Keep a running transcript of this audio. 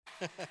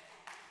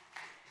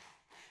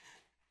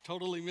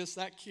Totally missed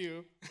that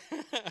cue.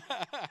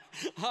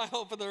 I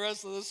hope the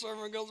rest of the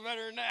sermon goes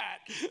better than that.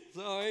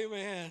 So,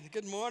 amen.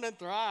 Good morning,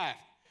 Thrive.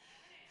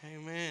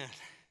 Amen.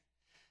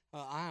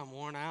 Well, I am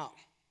worn out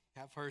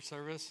at first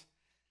service.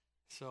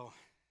 So,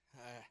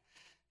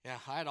 yeah,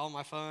 I had all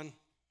my fun.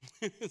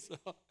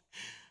 So,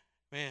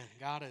 man,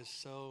 God is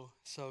so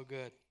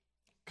good.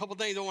 A couple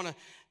things I want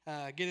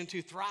to get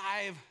into.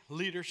 Thrive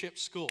Leadership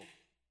School.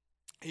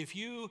 If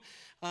you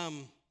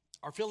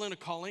are feeling a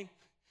calling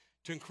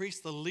to increase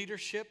the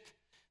leadership,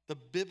 the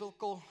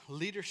biblical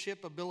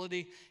leadership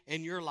ability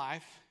in your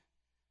life,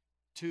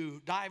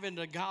 to dive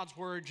into God's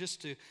word,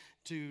 just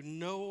to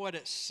know what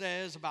it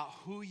says about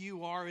who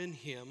you are in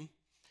Him,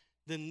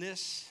 then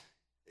this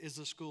is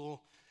the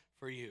school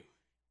for you.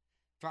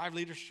 Thrive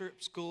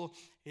Leadership School,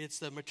 it's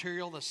the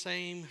material the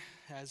same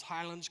as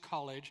Highlands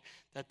College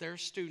that their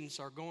students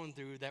are going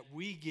through that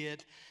we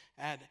get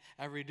at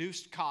a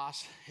reduced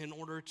cost in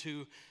order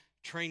to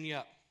train you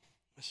up.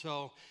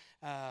 So,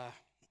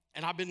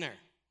 and I've been there.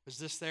 Was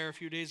just there a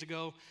few days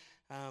ago.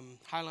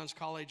 Highlands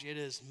College, it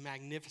is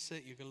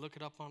magnificent. You can look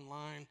it up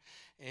online.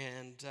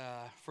 And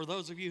for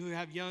those of you who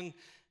have young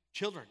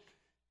children,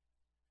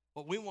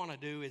 what we want to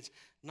do is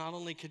not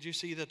only could you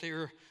see that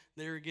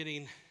they're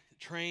getting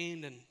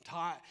trained and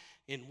taught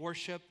in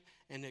worship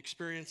and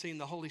experiencing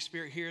the Holy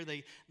Spirit here,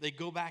 they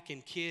go back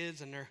in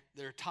kids and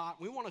they're taught.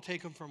 We want to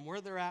take them from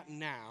where they're at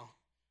now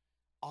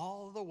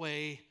all the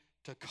way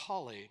to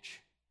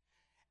college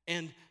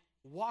and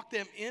walk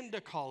them into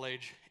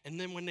college, and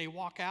then when they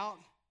walk out,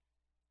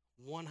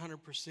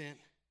 100%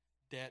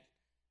 debt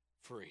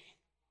free.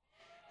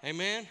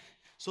 Amen?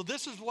 So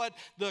this is what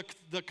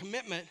the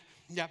commitment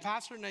that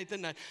Pastor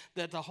Nathan,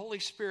 that the Holy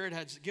Spirit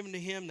has given to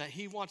him that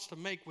he wants to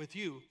make with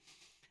you,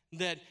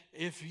 that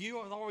if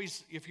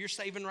you're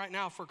saving right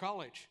now for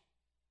college,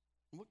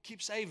 we'll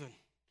keep saving.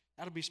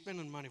 That'll be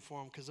spending money for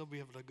them because they'll be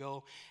able to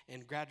go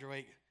and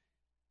graduate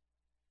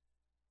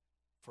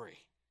free,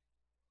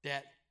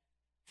 debt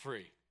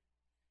free.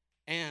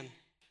 And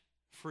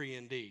free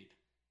indeed.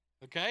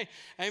 Okay?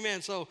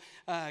 Amen. So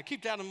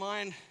keep that in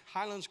mind.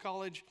 Highlands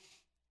College,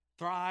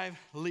 Thrive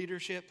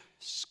Leadership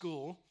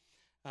School.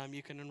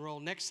 You can enroll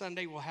next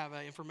Sunday. We'll have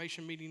an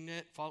information meeting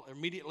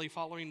immediately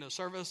following the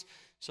service.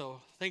 So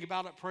think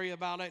about it, pray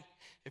about it.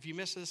 If you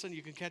miss this, and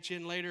you can catch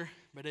in later,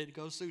 but it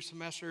goes through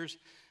semesters.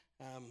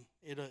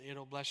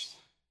 It'll bless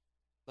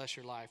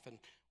your life, and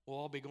we'll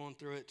all be going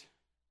through it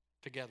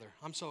together.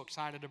 I'm so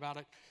excited about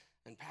it,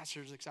 and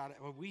Pastor's excited.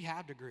 Well, we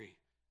have degree.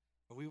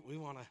 We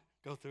want to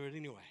go through it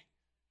anyway,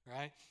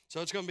 right? So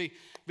it's going to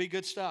be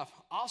good stuff.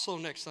 Also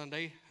next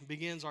Sunday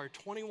begins our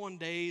 21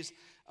 days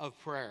of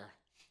prayer.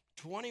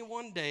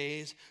 21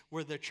 days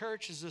where the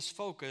church is just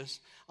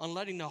focused on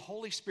letting the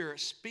Holy Spirit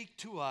speak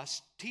to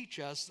us, teach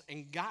us,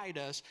 and guide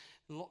us.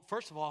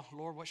 First of all,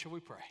 Lord, what should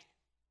we pray?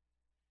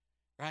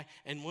 Right?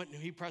 And when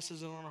He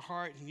presses it on our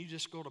heart and you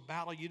just go to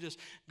battle, you just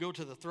go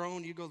to the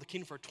throne, you go to the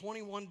kingdom for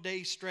 21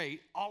 days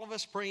straight, all of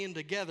us praying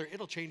together,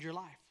 it'll change your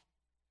life.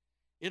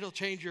 It'll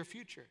change your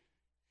future.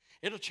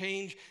 It'll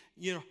change,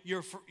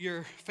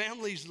 your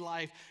family's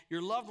life,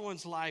 your loved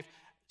one's life.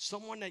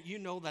 Someone that you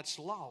know that's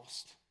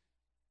lost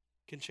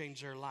can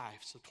change their life.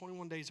 So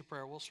 21 days of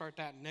prayer. We'll start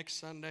that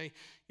next Sunday.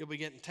 You'll be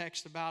getting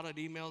texts about it,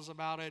 emails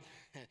about it.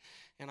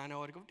 And I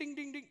know it'll go ding,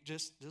 ding, ding.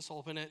 Just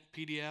open it,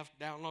 PDF,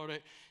 download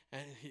it,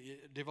 and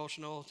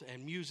devotional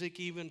and music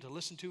even to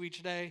listen to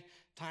each day.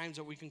 Times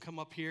that we can come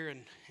up here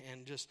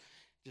and just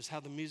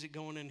have the music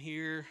going in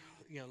here,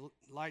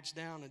 lights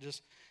down, and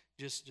just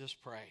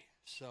pray.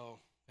 So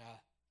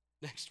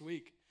next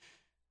week,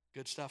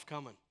 good stuff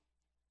coming.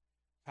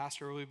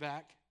 Pastor will be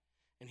back,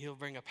 and he'll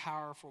bring a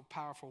powerful,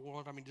 powerful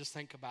word. I mean, just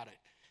think about it.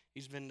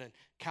 He's been in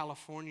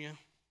California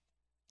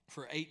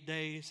for 8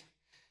 days,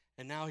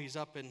 and now he's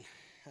up in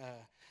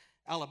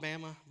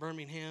Alabama,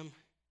 Birmingham,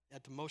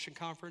 at the Motion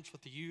Conference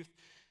with the youth,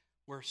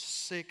 where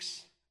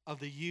 6 of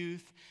the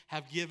youth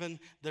have given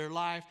their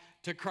life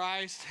to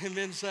Christ and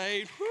been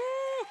saved. Woo!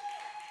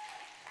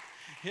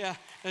 Yeah,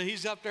 and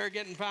he's up there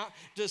getting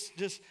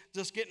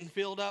just getting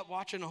filled up,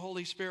 watching the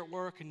Holy Spirit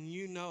work, and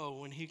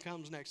when he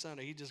comes next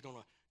Sunday, he's just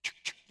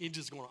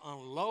gonna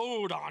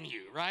unload on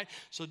you, right?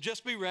 So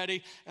just be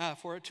ready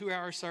for a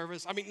 2-hour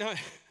service.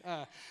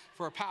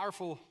 For a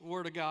powerful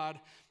word of God,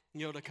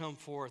 to come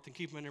forth, and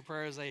keep them in your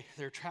prayers.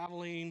 They're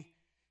traveling,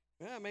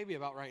 maybe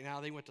about right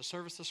now. They went to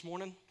service this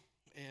morning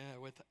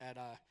at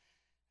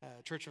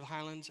Church of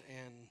Highlands,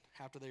 and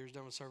after they was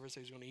done with service,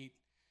 they was going to eat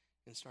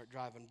and start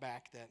driving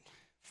back that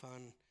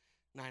fun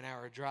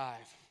 9-hour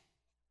drive.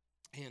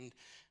 And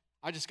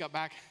I just got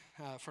back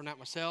from that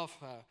myself.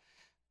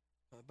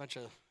 A bunch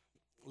of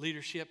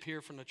leadership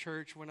here from the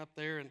church went up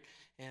there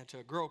and to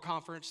a Grow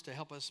conference to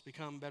help us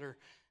become better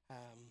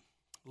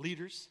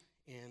leaders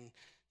and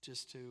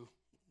just to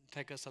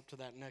take us up to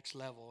that next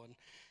level.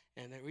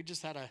 And we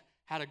just had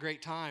a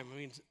great time. I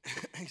mean,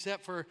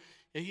 except for,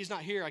 he's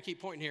not here. I keep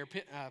pointing here.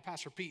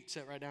 Pastor Pete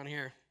sat right down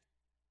here,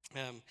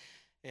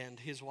 and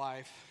his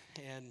wife.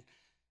 And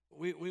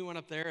we went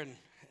up there, and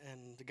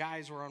the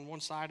guys were on one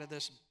side of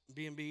this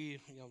B&B,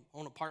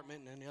 own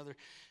apartment, and the other.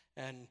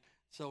 And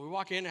so we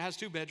walk in. It has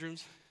 2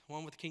 bedrooms,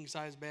 one with a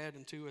king-size bed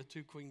and 2 with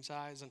 2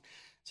 queen-size. And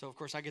so, of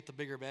course, I get the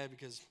bigger bed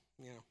because,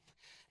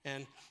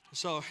 And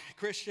so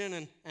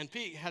Christian and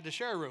Pete had to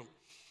share a room.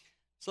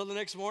 So the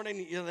next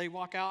morning, they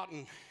walk out,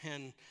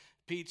 and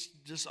Pete's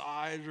just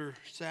eyes are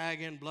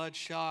sagging,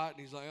 bloodshot.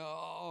 And he's like,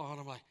 oh. And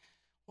I'm like,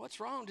 what's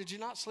wrong? Did you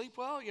not sleep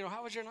well?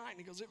 How was your night? And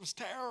he goes, it was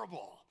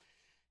terrible.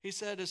 He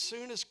said, as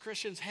soon as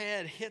Christian's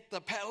head hit the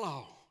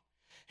pillow,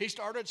 he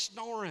started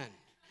snoring.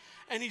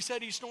 And he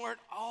said he snored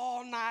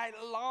all night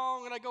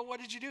long. And I go, what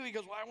did you do? He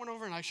goes, well, I went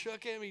over and I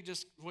shook him. He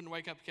just wouldn't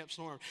wake up. He kept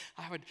snoring.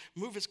 I would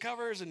move his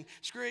covers and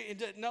scream,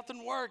 and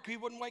nothing worked. He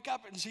wouldn't wake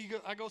up. And so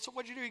I go, so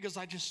what'd you do? He goes,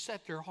 I just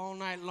sat there all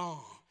night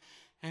long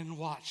and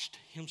watched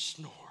him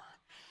snore.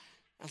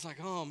 I was like,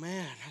 oh,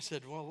 man. I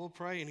said, well, we'll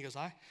pray. And he goes,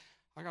 I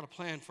got a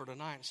plan for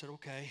tonight. I said,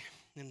 okay.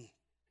 And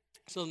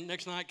so the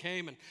next night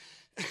came,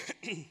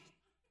 and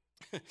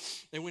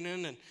they went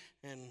in,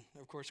 and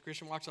of course,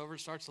 Christian walks over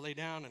and starts to lay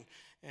down,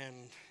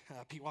 and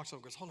Pete walks over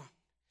and goes, hold on,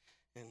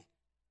 and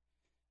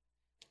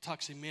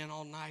tucks him in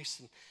all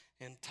nice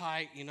and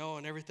tight,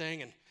 and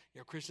everything, and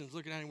Christian's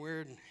looking at him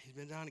weird, and he's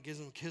been down and gives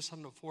him a kiss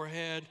on the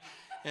forehead,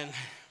 and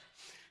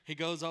he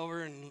goes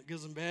over and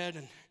gives him bed,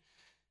 and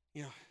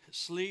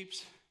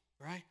sleeps,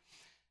 right?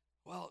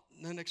 Well,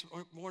 the next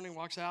morning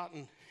walks out,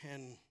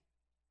 and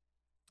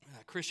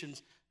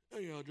Christian's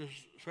just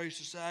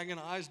face is sagging,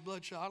 eyes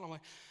bloodshot. I'm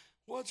like,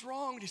 what's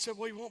wrong? And he said,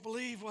 well, you won't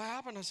believe what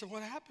happened. I said,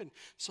 what happened?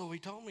 So he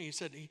told me, he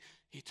said,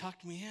 he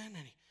tucked me in,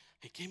 and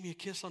he gave me a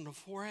kiss on the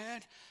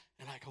forehead.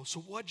 And I go, so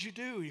what'd you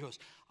do? He goes,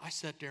 I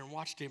sat there and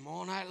watched him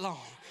all night long.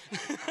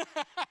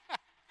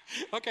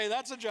 Okay,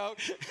 that's a joke.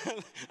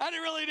 That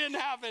really didn't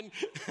happen.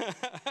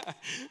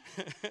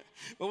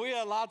 But we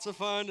had lots of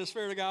fun. The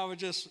Spirit of God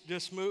was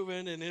just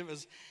moving, and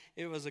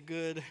it was a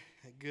good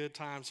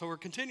time. So we're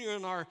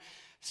continuing our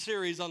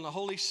series on the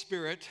Holy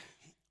Spirit.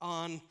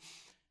 On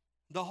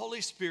the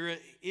Holy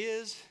Spirit,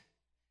 is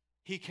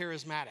he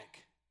charismatic?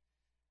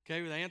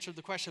 Okay, they answered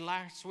the question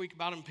last week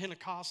about him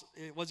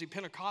was he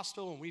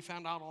Pentecostal? And we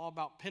found out all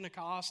about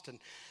Pentecost and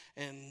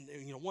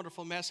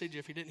wonderful message.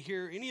 If you didn't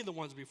hear any of the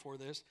ones before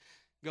this,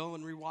 go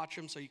and rewatch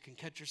them so you can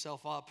catch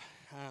yourself up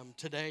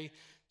today.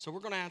 So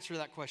we're going to answer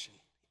that question.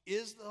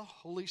 Is the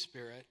Holy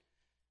Spirit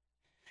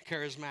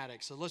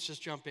charismatic? So let's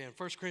just jump in.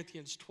 1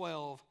 Corinthians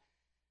 12,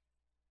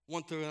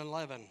 1 through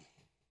 11.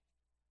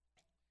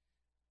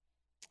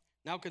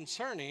 Now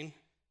concerning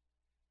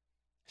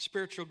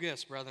spiritual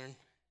gifts, brethren,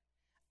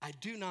 I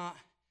do not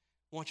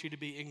want you to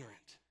be ignorant.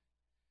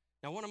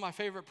 Now, one of my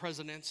favorite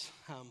presidents,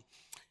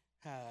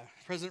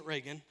 President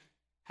Reagan,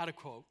 had a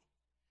quote,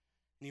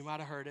 and you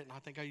might have heard it, and I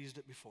think I used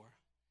it before.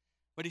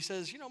 But he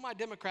says, my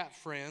Democrat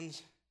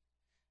friends,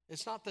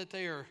 it's not that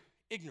they are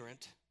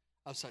ignorant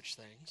of such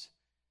things.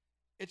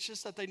 It's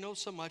just that they know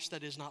so much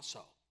that is not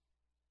so.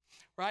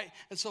 Right?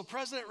 And so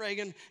President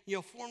Reagan,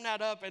 formed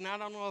that up, and I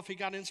don't know if he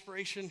got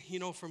inspiration,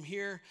 from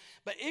here.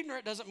 But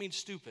ignorant doesn't mean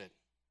stupid.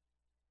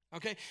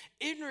 Okay?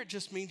 Ignorant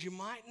just means you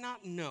might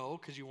not know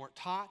because you weren't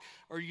taught,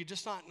 or you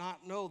just not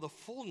know the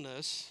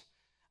fullness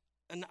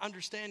and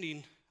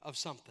understanding of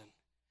something.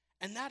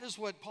 And that is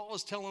what Paul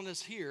is telling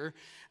us here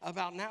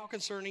about now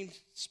concerning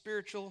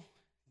spiritual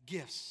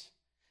gifts.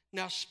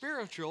 Now,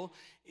 spiritual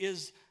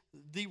is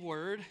the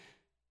word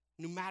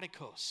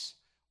pneumatikos,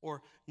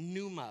 or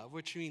pneuma,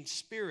 which means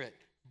spirit,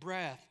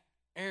 breath,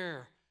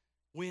 air,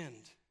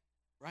 wind,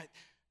 right?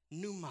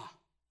 Pneuma,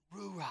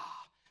 ruah,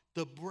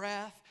 the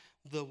breath,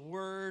 the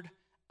word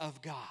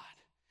of God.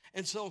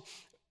 And so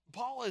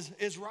Paul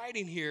is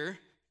writing here,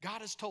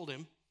 God has told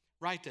him,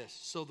 write this.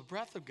 So the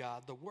breath of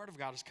God, the word of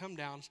God has come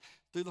down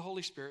through the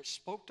Holy Spirit,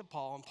 spoke to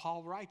Paul, and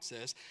Paul writes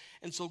this.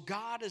 And so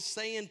God is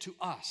saying to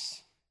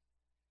us,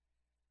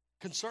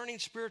 concerning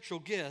spiritual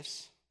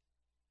gifts,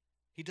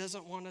 he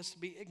doesn't want us to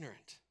be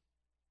ignorant.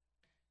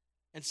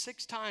 And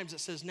 6 times it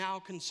says, now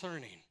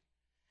concerning.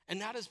 And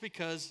that is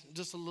because,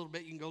 just a little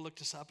bit, you can go look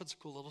this up. It's a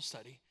cool little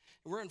study.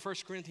 We're in 1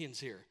 Corinthians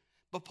here.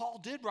 But Paul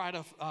did write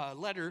a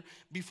letter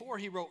before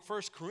he wrote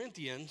 1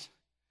 Corinthians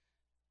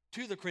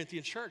to the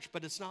Corinthian church,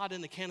 but it's not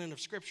in the canon of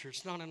Scripture.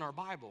 It's not in our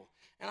Bible.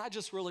 And I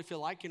just really feel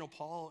like,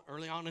 Paul,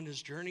 early on in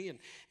his journey,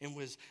 and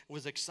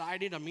was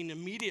excited. I mean,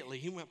 immediately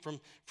he went from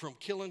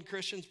killing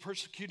Christians,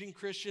 persecuting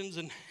Christians,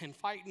 and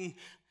fighting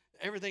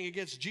everything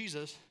against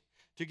Jesus,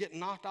 to getting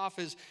knocked off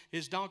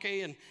his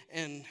donkey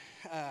and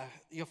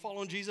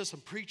following Jesus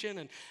and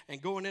preaching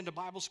and going into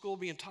Bible school,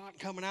 being taught, and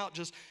coming out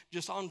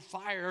just on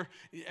fire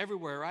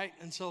everywhere, right?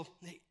 And so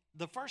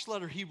the first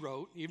letter he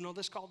wrote, even though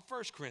this is called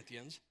 1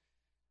 Corinthians,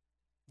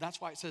 that's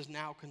why it says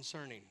now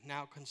concerning.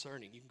 Now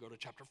concerning. You can go to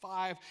chapter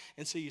 5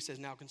 and see it says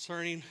now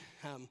concerning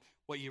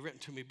what you've written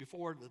to me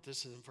before, that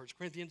this is in 1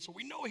 Corinthians. So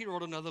we know he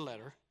wrote another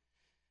letter,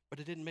 but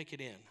it didn't make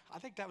it in. I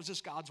think that was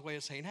just God's way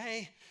of saying,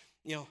 hey,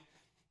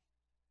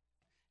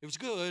 it was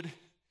good,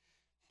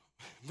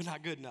 but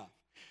not good enough,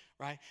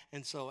 right?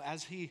 And so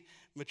as he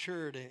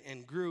matured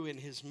and grew in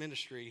his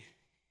ministry,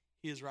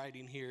 he is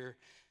writing here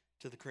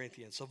to the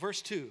Corinthians. So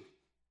verse 2,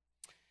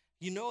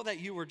 you know that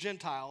you were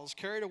Gentiles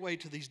carried away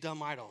to these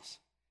dumb idols.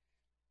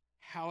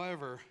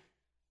 However,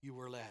 you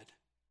were led.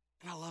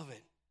 And I love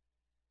it.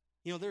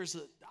 You know,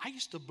 I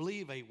used to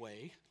believe a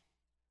way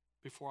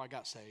before I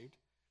got saved,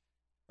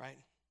 right?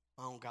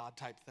 My own God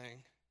type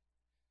thing.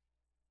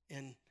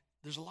 And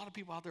there's a lot of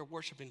people out there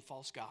worshiping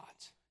false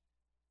gods.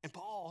 And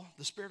Paul,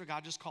 the Spirit of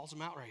God, just calls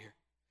them out right here,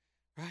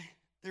 right?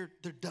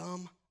 They're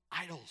dumb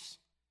idols,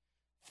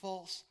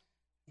 false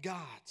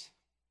gods.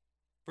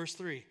 Verse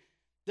 3,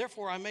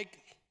 therefore I make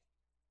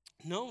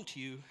known to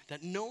you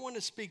that no one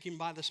is speaking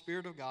by the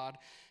Spirit of God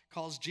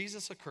calls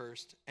Jesus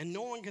accursed, and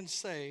no one can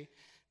say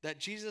that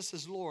Jesus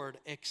is Lord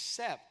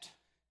except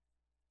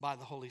by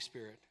the Holy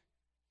Spirit.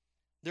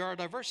 There are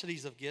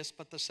diversities of gifts,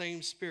 but the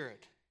same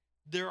Spirit.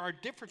 There are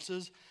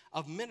differences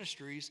of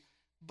ministries,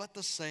 but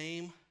the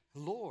same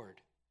Lord.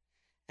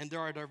 And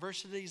there are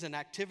diversities in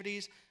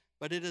activities,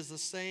 but it is the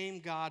same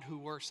God who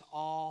works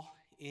all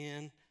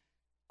in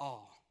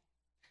all.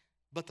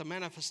 But the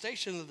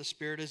manifestation of the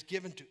Spirit is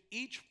given to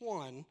each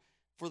one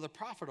for the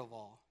profit of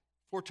all.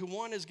 For to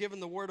one is given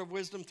the word of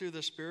wisdom through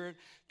the Spirit,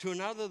 to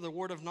another the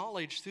word of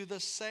knowledge through the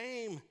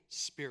same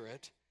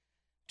Spirit,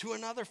 to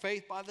another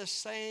faith by the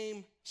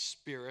same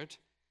Spirit,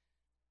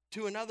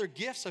 to another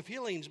gifts of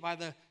healings by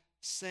the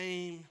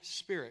same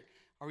Spirit.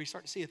 Are we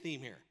starting to see a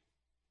theme here?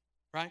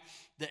 Right?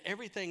 That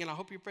everything, and I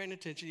hope you're paying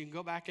attention, you can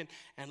go back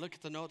and look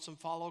at the notes and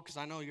follow, because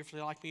I know you're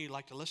like me, you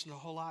like to listen a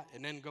whole lot,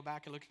 and then go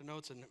back and look at the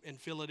notes and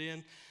fill it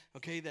in.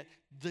 Okay, that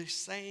the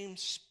same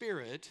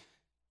Spirit,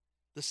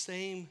 the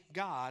same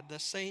God, the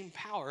same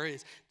power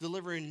is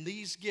delivering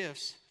these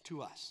gifts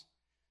to us,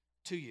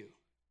 to you.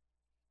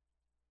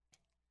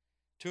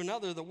 To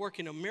another, the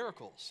working of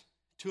miracles.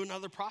 To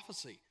another,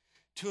 prophecy.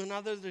 To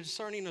another, the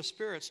discerning of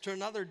spirits. To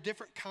another,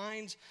 different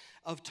kinds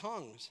of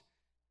tongues.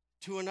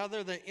 To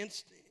another, the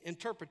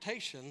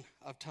interpretation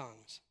of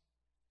tongues.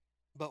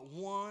 But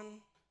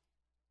one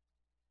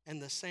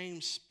and the same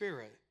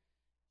Spirit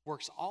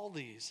works all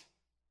these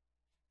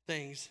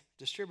things,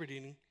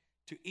 distributing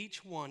to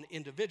each one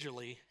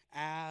individually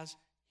as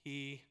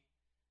he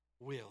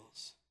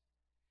wills.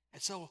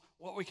 And so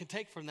what we can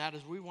take from that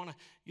is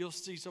you'll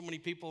see so many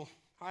people,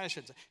 I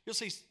should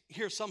say,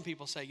 hear some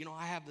people say, you know,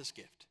 I have this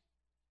gift.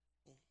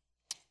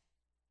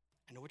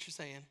 I know what you're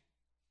saying.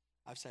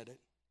 I've said it.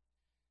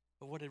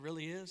 But what it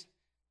really is,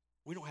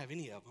 we don't have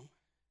any of them.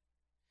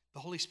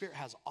 The Holy Spirit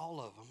has all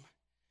of them,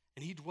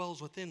 and he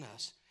dwells within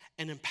us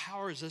and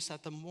empowers us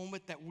at the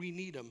moment that we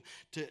need him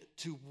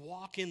to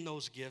walk in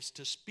those gifts,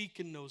 to speak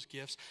in those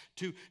gifts,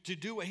 to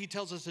do what he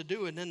tells us to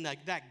do, and then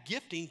that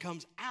gifting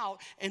comes out,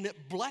 and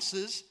it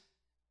blesses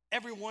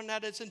everyone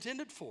that it's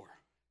intended for.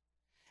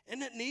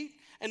 Isn't it neat?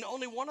 And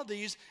only one of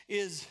these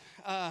is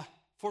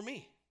for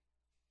me,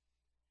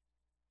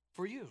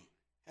 for you,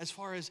 as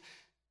far as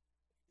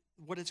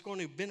what it's going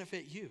to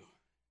benefit you.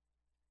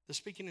 The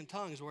speaking in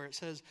tongues, where it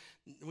says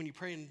when you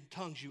pray in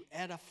tongues, you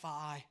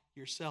edify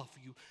yourself.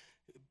 You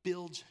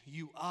builds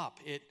you up.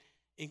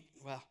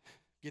 Well,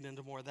 get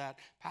into more of that.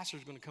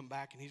 Pastor's going to come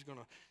back and he's going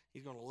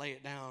to lay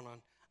it down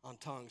on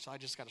tongues. So I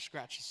just got to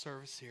scratch the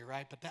surface here,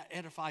 right? But that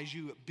edifies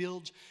you. It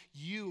builds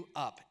you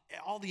up.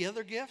 All the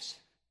other gifts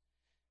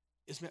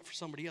is meant for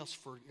somebody else,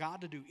 for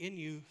God to do in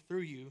you,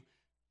 through you,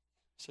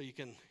 so you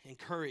can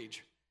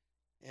encourage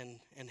and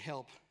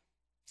help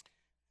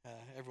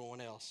everyone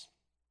else.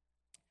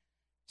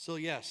 So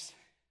yes,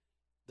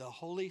 the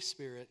Holy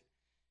Spirit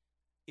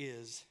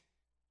is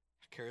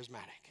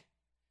charismatic.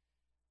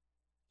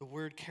 The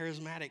word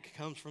charismatic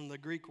comes from the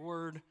Greek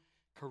word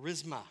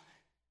charisma,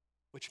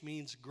 which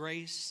means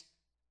grace,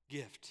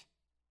 gift.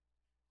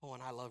 Oh,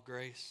 and I love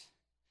grace.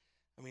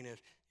 I mean,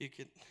 if you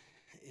could,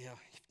 if you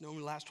know me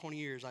the last 20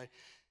 years,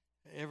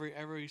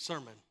 every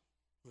sermon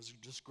was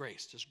just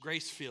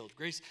grace-filled.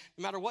 Grace,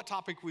 no matter what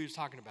topic we was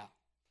talking about.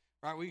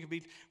 Right, we could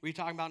be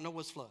talking about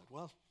Noah's flood.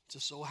 Well, it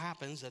just so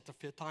happens that the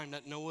fifth time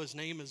that Noah's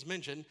name is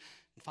mentioned,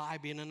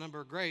 5 being a number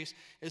of grace,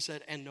 it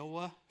said, and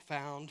Noah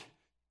found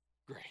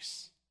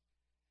grace.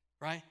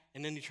 Right?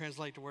 And then you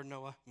translate the word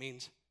Noah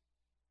means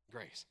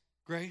grace.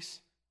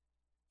 Grace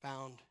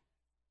found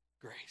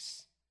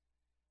grace.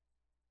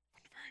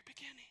 From the very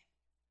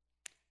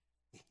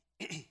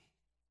beginning.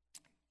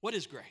 What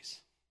is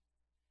grace?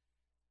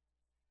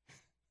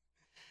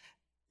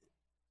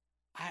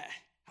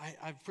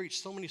 I've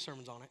preached so many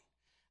sermons on it.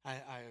 I've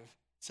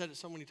said it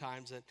so many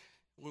times that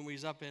when we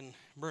was up in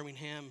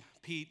Birmingham,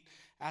 Pete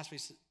asked me,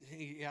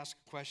 he asked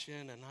a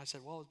question, and I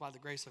said, well, it's by the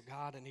grace of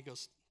God. And he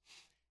goes,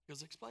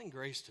 explain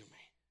grace to me.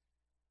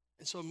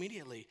 And so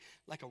immediately,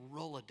 like a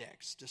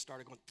Rolodex just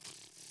started going,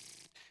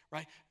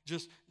 right?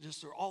 Just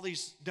all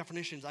these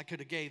definitions I could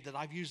have gave that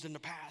I've used in the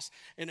past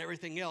and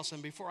everything else.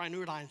 And before I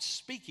knew it, I'm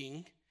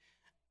speaking,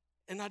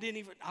 and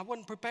I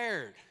wasn't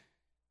prepared,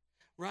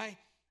 right?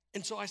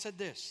 And so I said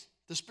this.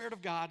 The Spirit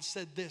of God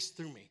said this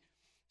through me.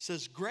 It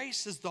says,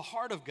 grace is the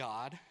heart of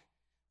God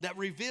that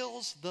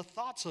reveals the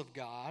thoughts of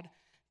God,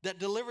 that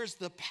delivers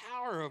the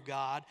power of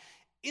God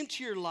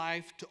into your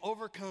life to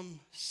overcome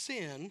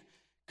sin,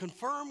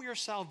 confirm your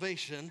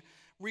salvation,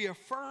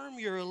 reaffirm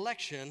your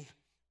election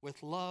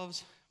with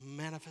love's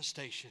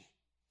manifestation.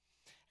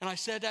 And I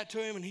said that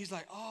to him, and he's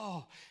like,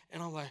 oh.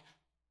 And I'm like,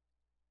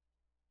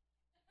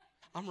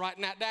 I'm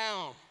writing that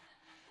down,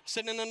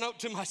 sending a note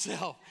to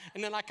myself.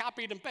 And then I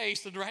copied and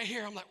pasted right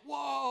here. I'm like,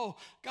 whoa,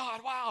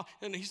 God, wow.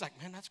 And he's like,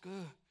 man, that's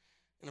good.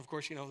 And of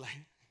course, like,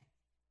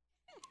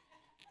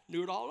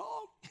 knew it all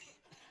along.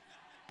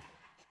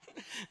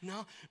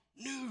 No,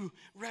 new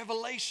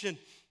revelation.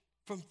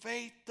 From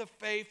faith to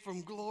faith,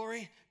 from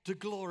glory to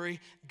glory,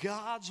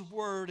 God's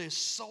word is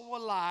so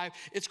alive.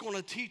 It's going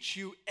to teach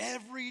you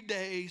every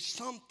day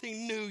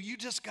something new. You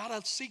just got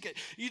to seek it.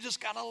 You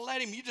just got to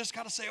let him. You just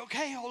got to say,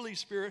 okay, Holy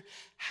Spirit,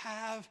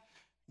 have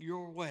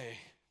your way.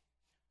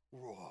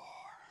 Roar.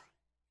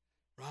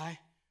 Right?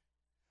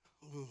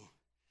 Ooh.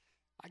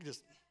 I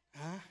just,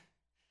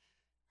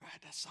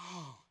 write that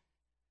song.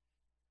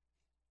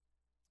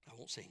 I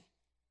won't sing.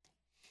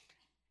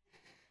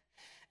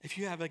 If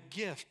you have a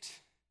gift,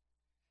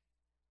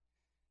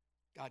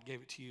 God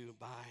gave it to you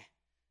by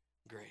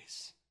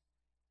grace.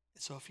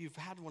 So if you've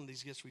had one of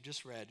these gifts we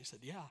just read, you said,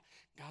 yeah,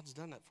 God's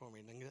done that for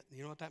me. And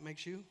you know what that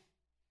makes you?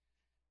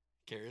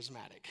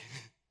 Charismatic.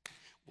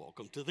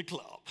 Welcome to the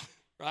club,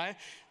 right?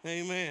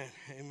 Amen,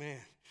 amen,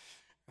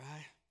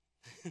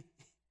 right?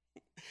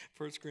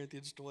 1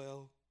 Corinthians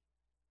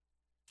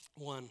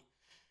 12:1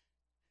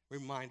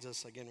 reminds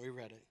us, again, we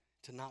read it,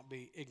 to not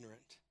be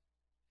ignorant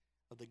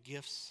of the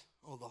gifts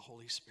of the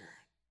Holy Spirit.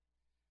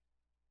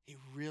 He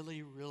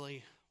really,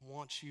 really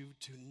wants you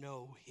to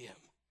know him,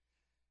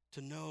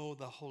 to know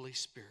the Holy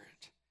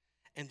Spirit,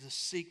 and to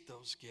seek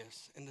those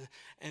gifts,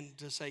 and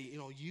to say,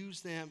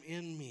 use them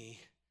in me,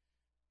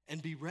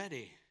 and be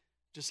ready.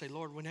 Just say,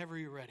 Lord, whenever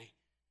you're ready,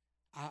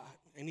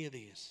 any of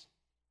these,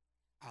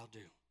 I'll do.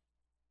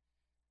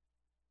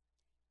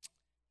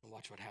 And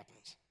watch what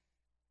happens.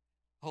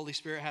 Holy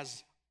Spirit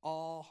has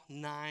all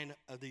 9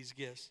 of these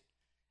gifts,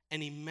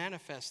 and he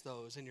manifests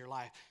those in your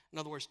life. In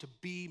other words, to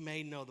be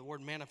made known. The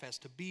word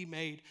manifest, to be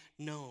made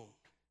known.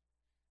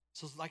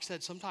 So like I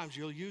said, sometimes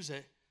you'll use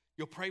it.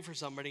 You'll pray for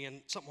somebody,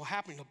 and something will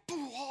happen. You'll,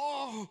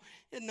 oh,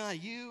 isn't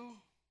that you?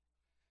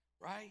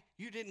 Right?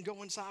 You didn't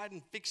go inside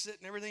and fix it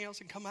and everything else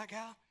and come back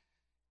out.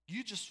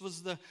 You just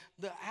was the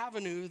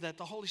avenue that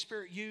the Holy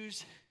Spirit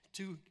used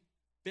to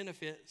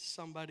benefit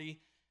somebody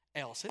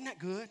else. Isn't that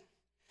good?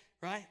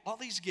 Right? All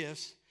these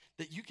gifts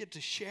that you get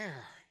to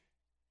share.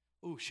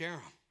 Ooh, share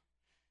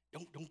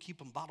them. Don't keep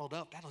them bottled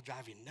up. That'll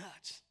drive you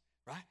nuts,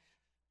 right?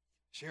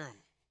 Share them.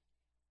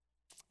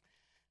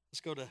 Let's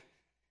go to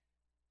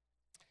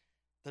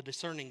the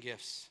discerning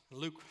gifts.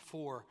 Luke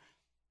 4.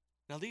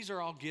 Now, these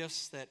are all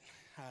gifts that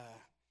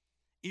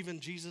even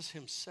Jesus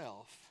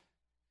himself,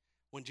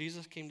 when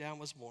Jesus came down,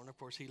 was born, of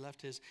course, he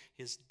left his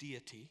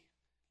deity,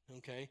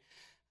 okay,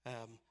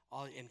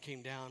 and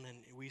came down, and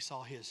we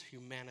saw his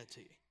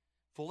humanity.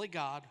 Fully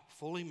God,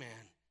 fully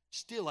man.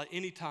 Still, at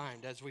any time,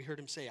 as we heard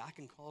him say, I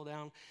can call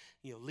down,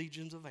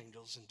 legions of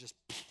angels and just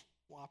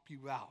whop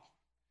you out.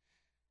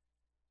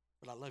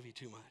 But I love you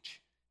too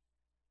much.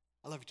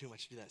 I love you too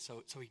much to do that.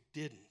 So he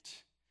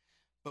didn't.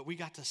 But we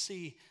got to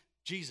see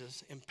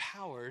Jesus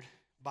empowered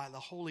by the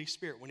Holy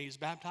Spirit. When he was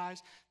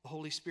baptized, the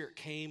Holy Spirit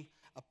came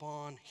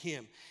upon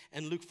him.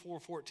 And Luke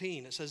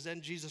 4:14, it says,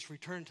 then Jesus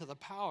returned to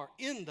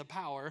in the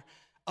power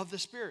of the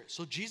Spirit.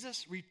 So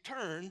Jesus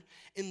returned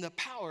in the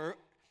power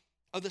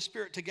of the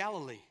Spirit to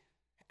Galilee.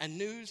 And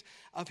news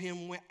of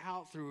him went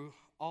out through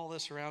all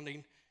the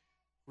surrounding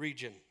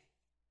region.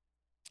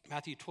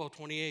 Matthew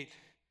 12:28.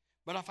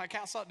 But if I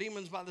cast out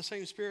demons by the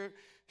same Spirit,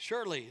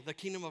 surely the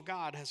kingdom of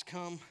God has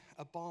come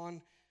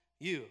upon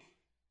you.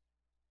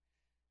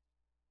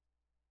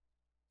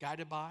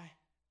 Guided by,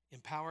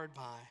 empowered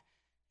by,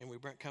 and we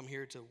come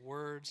here to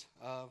words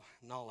of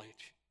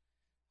knowledge.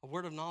 A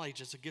word of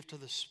knowledge is a gift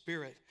of the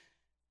Spirit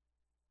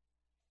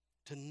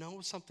to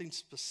know something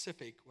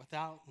specific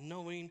without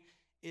knowing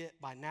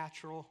it by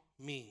natural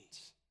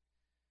means.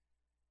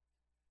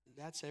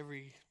 That's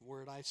every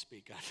word I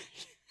speak, I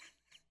think.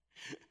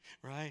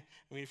 Right?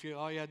 I mean,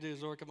 all you got to do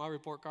is look at my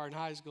report card in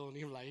high school, and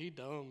you're like, he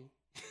dumb.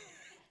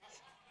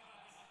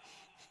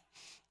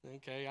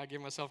 Okay, I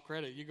give myself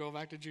credit. You go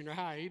back to junior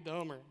high, he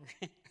dumber.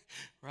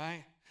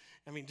 Right?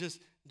 I mean,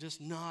 just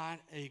not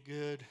a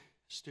good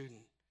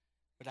student.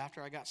 But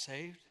after I got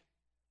saved,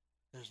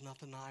 there's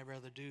nothing I'd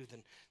rather do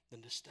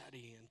than to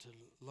study and to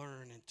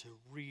learn and to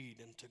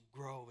read and to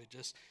grow.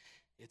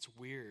 It's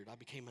weird. I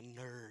became a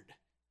nerd.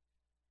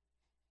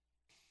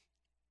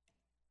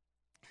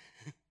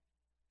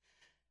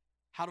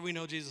 How do we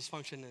know Jesus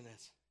functioned in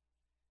this?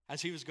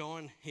 As he was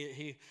going,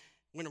 he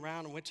went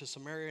around and went to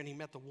Samaria, and he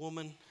met the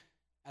woman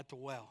at the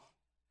well.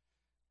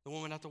 The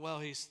woman at the well,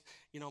 he's,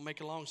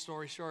 make a long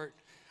story short,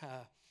 he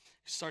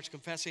starts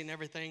confessing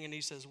everything, and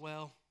he says,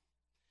 well,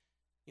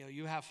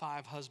 you have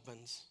 5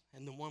 husbands,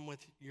 and the one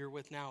you're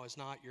with now is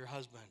not your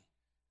husband.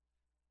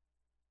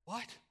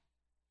 What?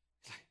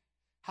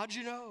 How'd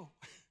you know?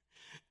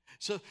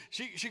 So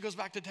she goes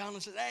back to town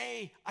and says,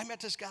 hey, I met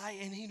this guy,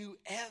 and he knew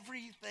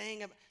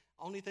everything.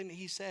 Only thing that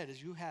he said is,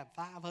 you have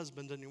 5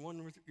 husbands, and the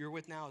one you're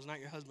with now is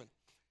not your husband.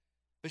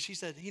 But she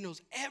said, he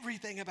knows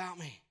everything about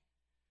me.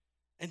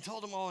 And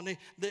told them all, and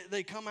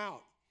they come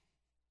out.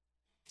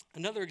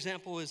 Another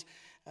example is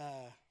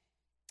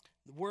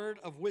the word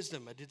of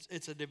wisdom.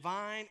 It's a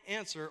divine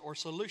answer or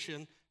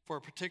solution for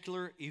a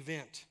particular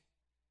event.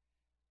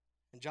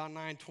 In John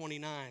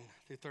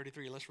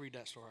 9:29-33, let's read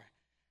that story.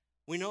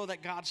 We know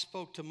that God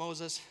spoke to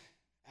Moses,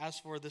 as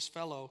for this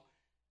fellow,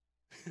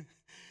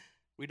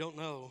 we don't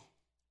know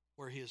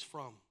where he is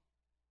from.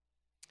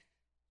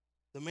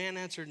 The man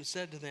answered and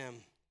said to them,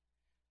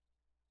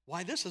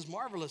 Why, this is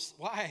marvelous.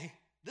 Why,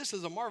 this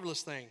is a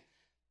marvelous thing,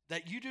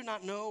 that you do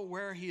not know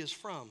where he is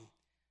from.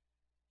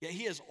 Yet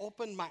he has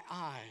opened my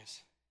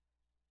eyes.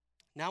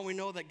 Now we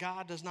know that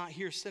God does not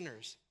hear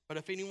sinners, but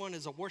if anyone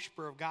is a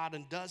worshiper of God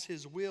and does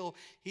his will,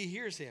 he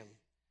hears him.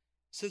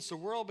 Since the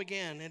world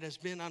began, it has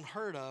been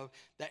unheard of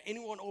that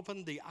anyone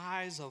opened the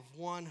eyes of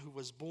one who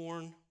was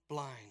born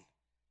blind.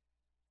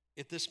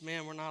 If this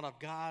man were not of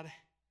God,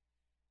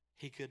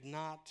 he could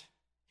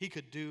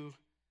do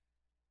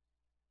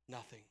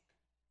nothing.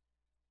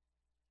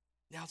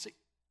 Now, see,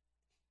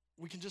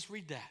 we can just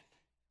read that.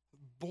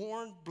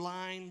 Born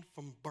blind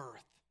from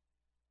birth.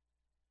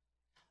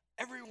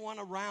 Everyone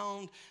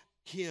around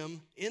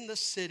him in the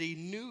city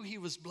knew he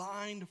was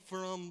blind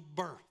from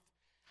birth.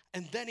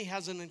 And then he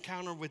has an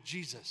encounter with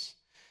Jesus,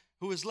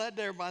 who was led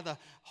there by the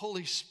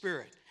Holy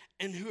Spirit,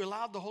 and who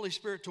allowed the Holy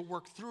Spirit to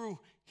work through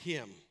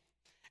him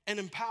and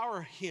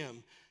empower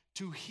him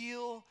to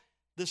heal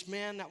this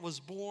man that was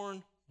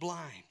born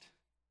blind.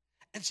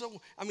 And so,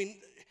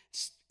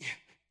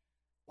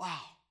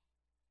 wow.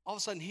 All of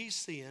a sudden he's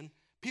seeing,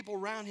 people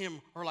around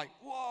him are like,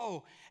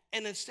 whoa.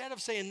 And instead of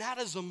saying that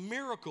is a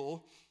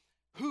miracle,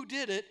 who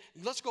did it?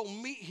 Let's go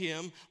meet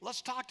him.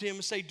 Let's talk to him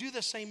and say, do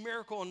the same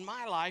miracle in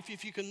my life.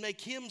 If you can make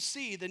him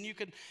see, then you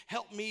can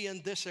help me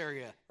in this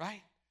area,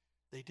 right?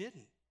 They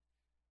didn't.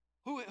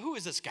 Who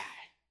is this guy?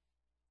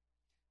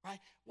 Right?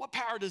 What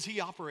power does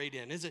he operate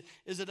in? Is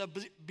it a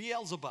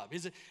Beelzebub?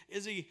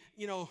 Is he,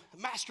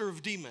 master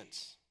of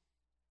demons?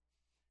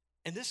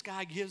 And this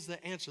guy gives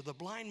the answer. The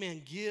blind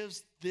man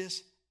gives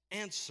this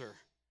answer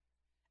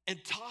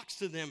and talks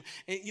to them,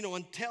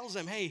 and tells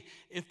them, hey,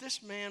 if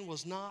this man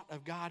was not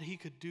of God, he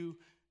could do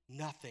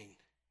nothing.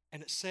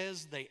 And it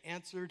says they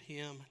answered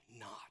him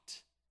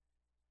not.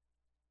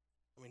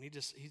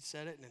 He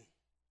said it, and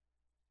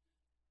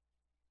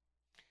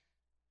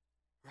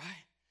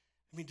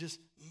right?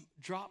 Just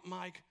drop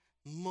mic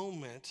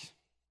moment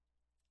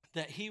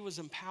that he was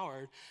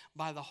empowered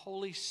by the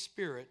Holy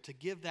Spirit to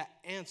give that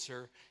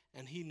answer,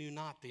 and he knew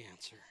not the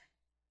answer.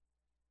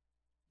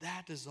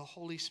 That is the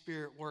Holy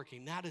Spirit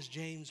working. That is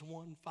James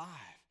 1:5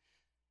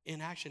 in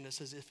action. It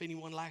says, if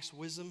anyone lacks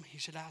wisdom, he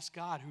should ask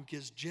God, who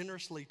gives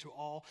generously to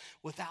all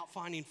without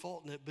finding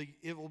fault, and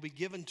it will be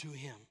given to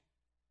him.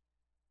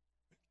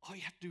 All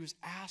you have to do is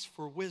ask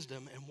for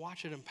wisdom and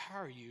watch it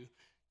empower you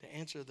to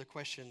answer the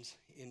questions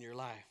in your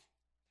life.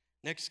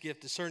 Next gift,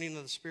 discerning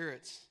of the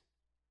spirits.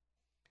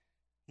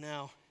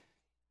 Now,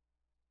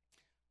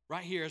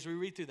 right here, as we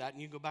read through that,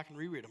 and you can go back and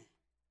reread them,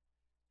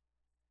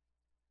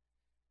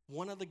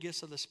 one of the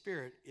gifts of the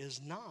Spirit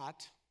is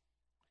not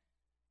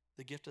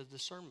the gift of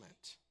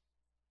discernment.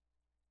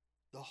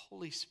 The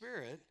Holy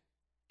Spirit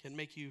can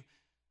make you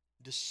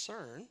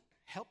discern,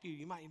 help you.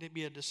 You might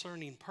be a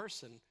discerning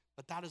person,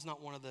 but that is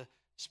not one of the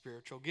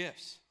spiritual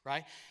gifts,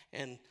 right?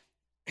 And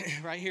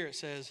right here it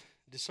says,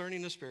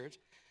 discerning the spirits,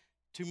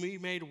 to be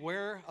made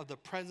aware of the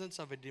presence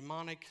of a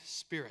demonic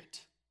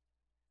spirit.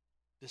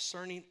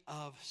 Discerning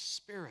of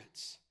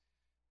spirits.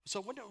 So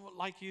wouldn't it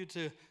like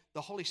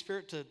the Holy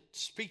Spirit to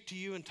speak to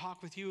you and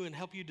talk with you and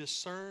help you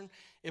discern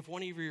if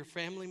one of your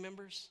family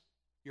members,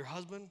 your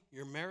husband,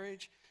 your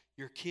marriage,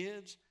 your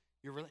kids,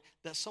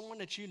 that someone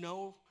that you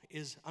know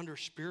is under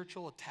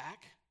spiritual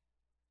attack,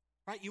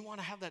 right? You want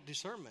to have that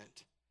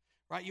discernment,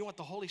 right? You want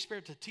the Holy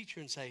Spirit to teach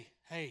you and say,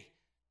 hey,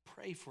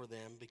 pray for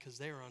them because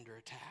they're under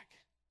attack.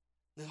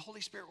 The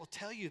Holy Spirit will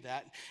tell you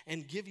that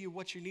and give you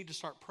what you need to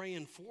start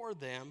praying for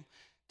them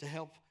to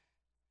help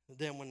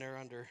them when they're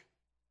under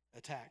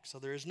attack. So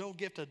there is no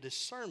gift of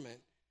discernment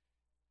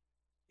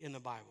in the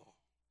Bible,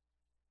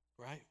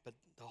 right? But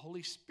the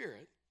Holy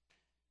Spirit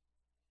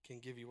can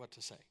give you what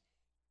to say.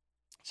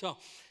 So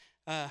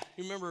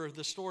you remember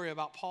the story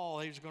about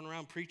Paul. He was going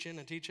around preaching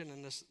and teaching,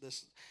 and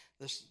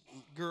this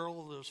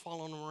girl that was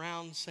following him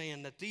around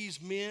saying that these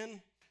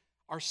men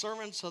are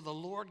servants of the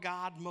Lord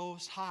God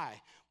Most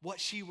High. What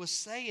she was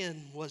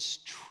saying was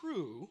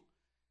true,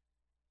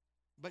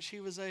 but she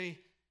was a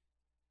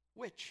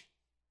witch.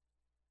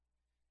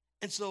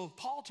 And so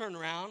Paul turned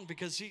around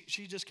because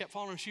she just kept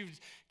following him. She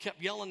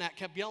kept yelling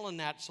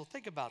that. So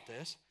think about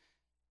this.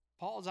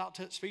 Paul is out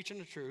speaking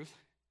the truth.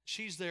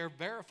 She's there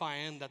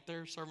verifying that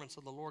they're servants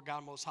of the Lord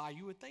God Most High.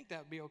 You would think that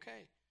would be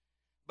okay.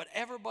 But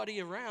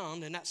everybody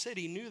around in that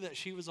city knew that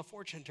she was a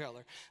fortune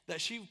teller, that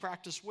she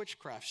practiced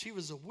witchcraft. She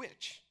was a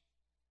witch.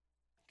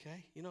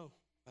 Okay,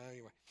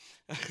 anyway.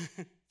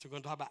 So we're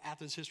going to talk about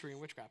Athens history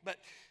and witchcraft. But,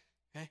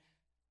 okay,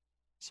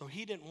 so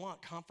he didn't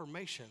want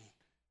confirmation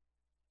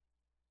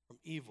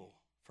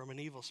from an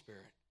evil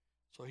spirit.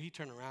 So he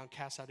turned around,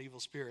 cast that evil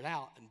spirit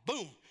out, and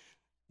boom,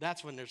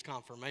 that's when there's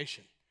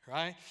confirmation,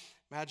 right?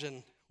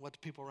 Imagine what the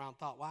people around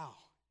thought. Wow,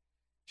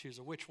 she was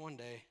a witch one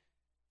day,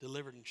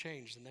 delivered and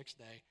changed the next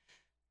day.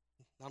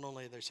 Not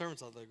only are they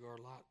servants of the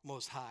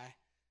Most High,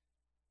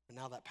 but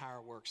now that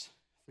power works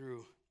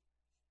through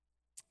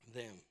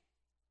them.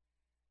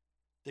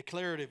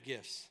 Declarative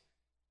gifts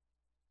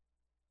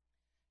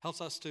helps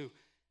us to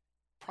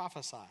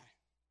prophesy,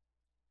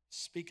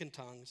 speak in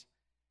tongues,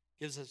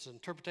 gives us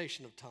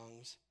interpretation of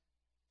tongues.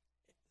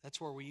 That's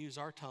where we use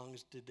our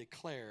tongues to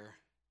declare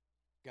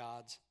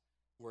God's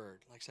word.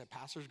 Like I said,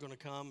 pastor's going to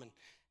come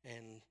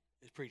and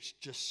preach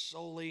just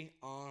solely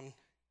on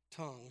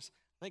tongues.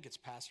 I think it's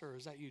pastor, or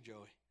is that you,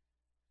 Joey?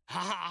 Ha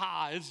ha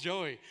ha, it's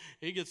Joey.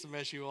 He gets to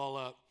mess you all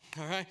up,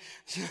 all right?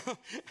 So,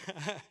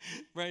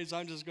 Brains,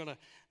 I'm just going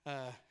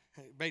to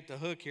bait the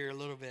hook here a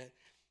little bit.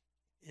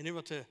 And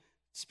able to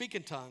speak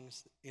in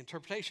tongues,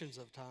 interpretations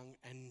of tongue,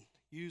 and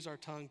use our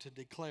tongue to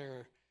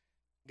declare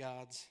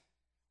God's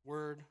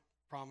word,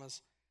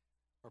 promise,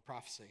 or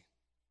prophecy.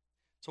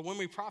 So when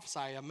we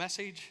prophesy, a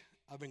message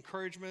of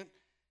encouragement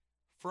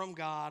from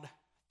God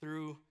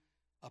through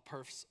a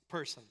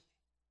person.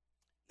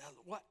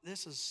 Now,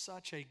 this is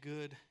such a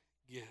good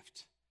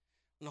gift.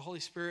 When the Holy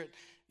Spirit,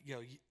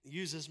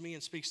 uses me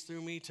and speaks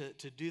through me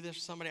to do this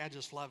for somebody, I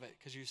just love it,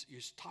 because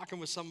you're talking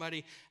with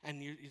somebody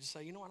and you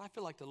say, you know what, I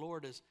feel like the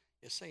Lord is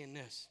saying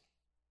this.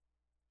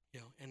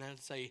 And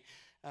that's a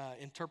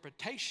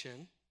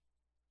interpretation.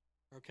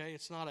 Okay,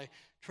 it's not a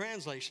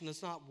translation.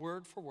 It's not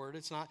word for word.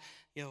 It's not,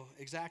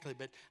 exactly.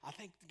 But I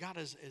think God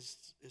is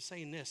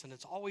saying this, and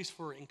it's always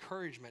for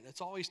encouragement.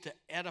 It's always to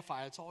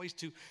edify. It's always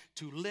to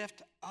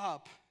lift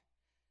up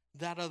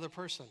that other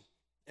person.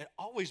 It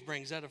always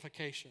brings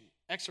edification,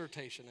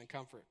 exhortation, and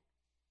comfort.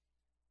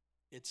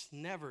 It's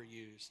never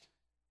used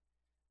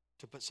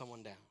to put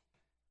someone down,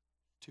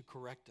 to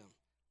correct them.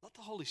 Let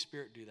the Holy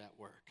Spirit do that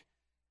work.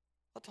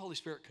 Let the Holy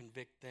Spirit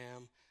convict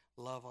them,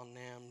 love on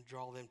them,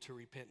 draw them to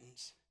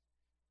repentance.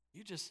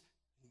 You just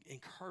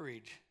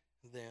encourage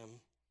them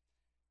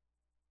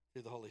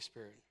through the Holy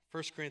Spirit.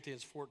 1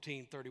 Corinthians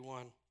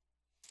 14:31.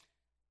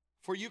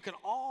 For you can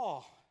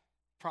all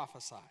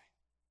prophesy,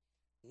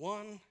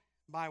 one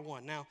by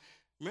one. Now,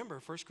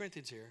 remember, 1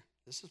 Corinthians here,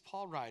 this is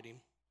Paul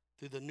writing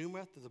through the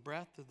pneuma, through the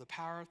breath, through the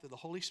power, through the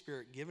Holy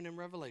Spirit given him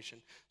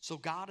revelation. So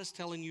God is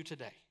telling you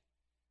today,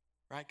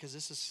 right? Because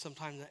this is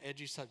sometimes an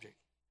edgy subject,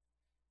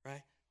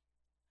 right?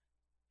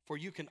 For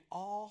you can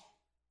all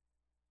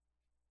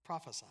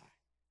prophesy,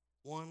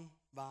 one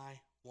by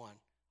one.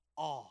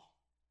 All.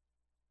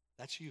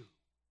 That's you.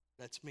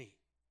 That's me.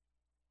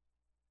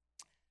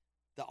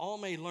 That all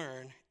may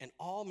learn and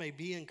all may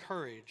be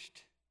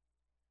encouraged.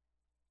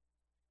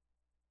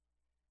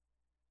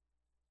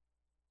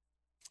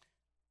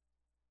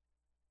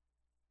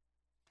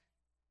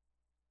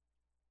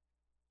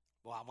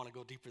 Well, I want to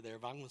go deeper there,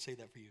 but I'm going to say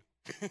that for you.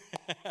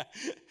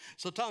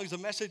 So tongues, a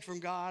message from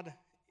God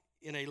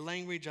in a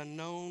language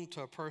unknown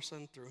to a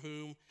person through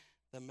whom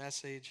the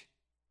message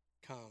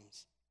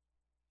comes.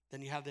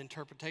 Then you have the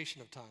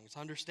interpretation of tongues,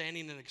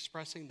 understanding and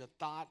expressing the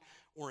thought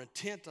or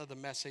intent of the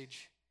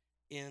message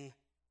in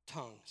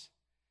tongues.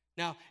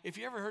 Now, if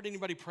you ever heard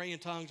anybody pray in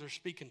tongues or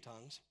speak in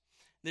tongues,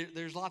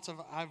 there's lots of,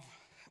 I've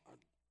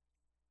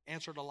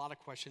answered a lot of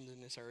questions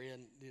in this area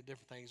and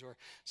different things where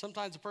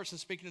sometimes the person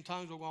speaking in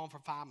tongues will go on for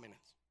 5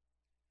 minutes.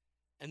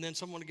 And then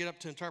someone will get up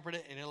to interpret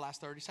it and it'll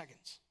last 30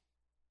 seconds.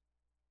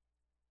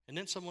 And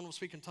then someone will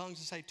speak in tongues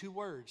and say 2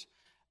 words.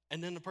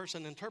 And then the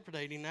person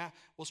interpreting that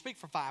will speak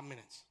for 5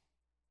 minutes.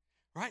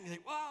 Right? And you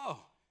think, whoa.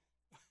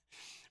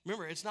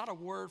 Remember, it's not a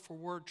word for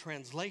word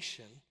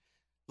translation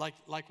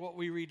like what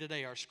we read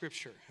today, our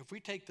scripture. If we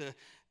take the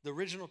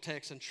original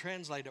text and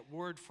translate it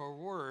word for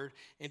word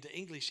into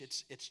English,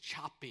 it's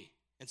choppy.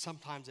 And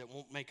sometimes it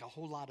won't make a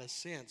whole lot of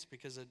sense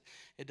because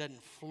it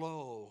doesn't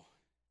flow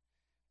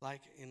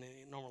like in the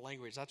normal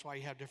language. That's why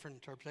you have different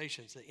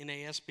interpretations. The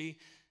NASB,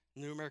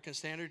 New American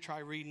Standard, try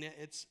reading it.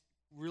 It's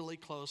really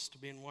close to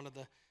being one of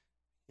the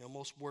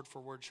most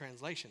word-for-word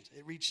translations.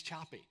 It reads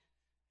choppy.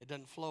 It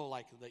doesn't flow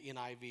like the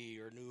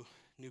NIV or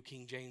New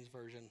King James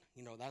Version,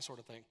 that sort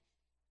of thing.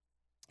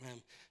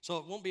 So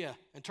it won't be an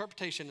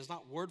interpretation. It's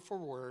not word for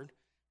word,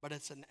 but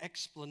it's an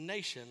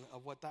explanation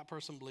of what that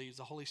person believes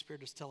the Holy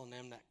Spirit is telling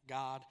them that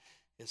God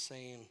is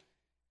saying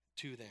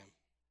to them.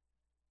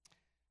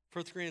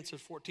 1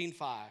 Corinthians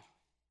 14:5.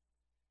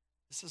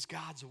 This is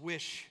God's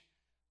wish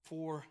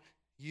for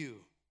you.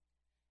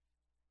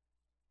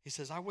 He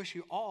says, I wish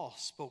you all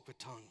spoke with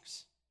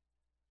tongues.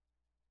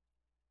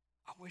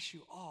 I wish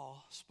you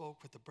all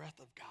spoke with the breath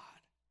of God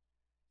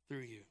through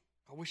you.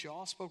 I wish you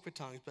all spoke with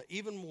tongues, but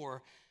even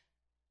more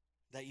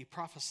that you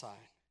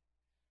prophesied.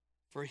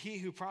 For he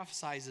who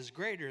prophesies is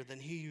greater than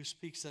he who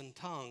speaks in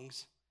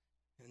tongues.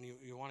 And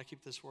you want to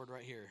keep this word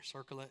right here.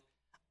 Circle it.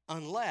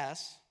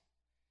 Unless,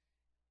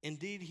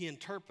 indeed, he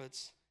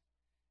interprets,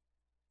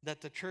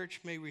 that the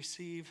church may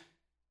receive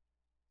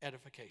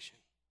edification.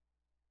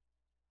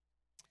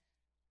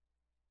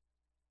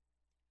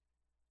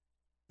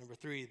 Number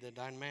 3, the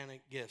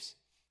dynamic gifts.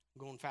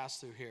 I'm going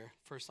fast through here.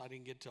 First, I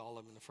didn't get to all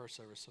of them in the first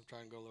service, so I'm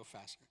trying to go a little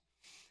faster.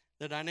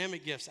 The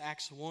dynamic gifts,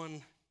 Acts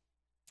 1,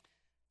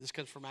 this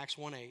comes from Acts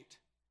 1:8,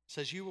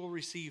 says, you will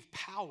receive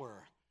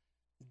power,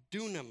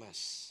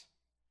 dunamis,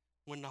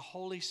 when the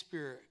Holy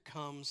Spirit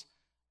comes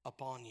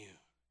upon you.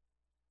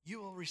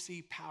 You will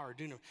receive power,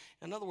 dunamis.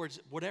 In other words,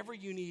 whatever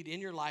you need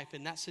in your life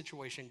in that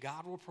situation,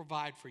 God will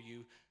provide for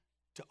you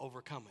to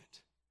overcome it.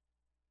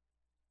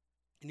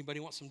 Anybody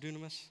want some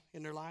dunamis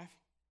in their life?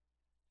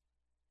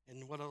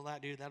 And what will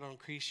that do? That'll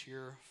increase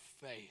your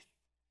faith.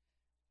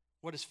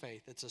 What is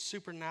faith? It's a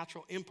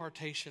supernatural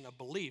impartation of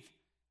belief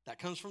that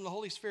comes from the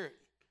Holy Spirit.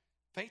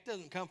 Faith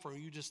doesn't come from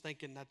you just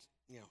thinking that's,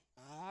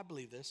 I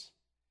believe this.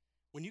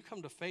 When you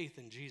come to faith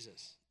in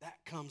Jesus, that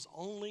comes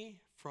only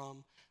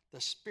from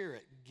the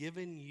Spirit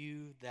giving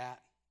you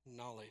that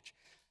knowledge.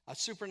 A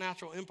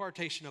supernatural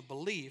impartation of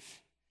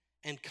belief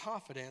and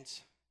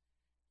confidence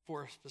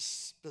for a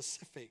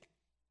specific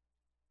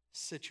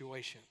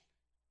situation.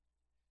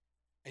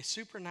 A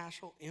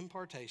supernatural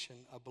impartation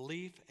of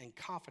belief and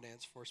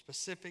confidence for a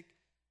specific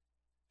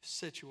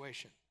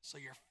situation. So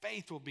your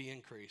faith will be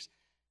increased.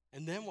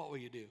 And then what will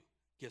you do?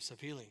 Gifts of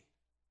healing.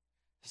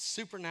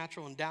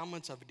 Supernatural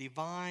endowments of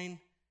divine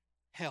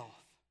health.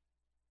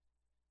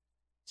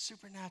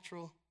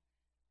 Supernatural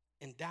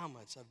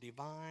endowments of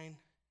divine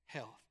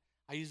health.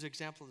 I used the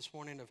example this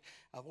morning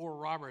of Oral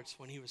Roberts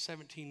when he was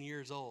 17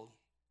 years old.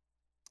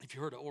 If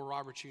you heard of Oral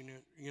Roberts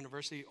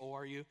University,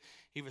 ORU,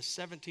 he was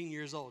 17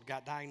 years old,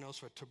 got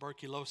diagnosed with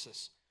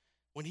tuberculosis.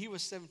 When he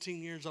was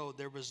 17 years old,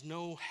 there was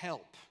no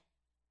help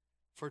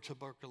for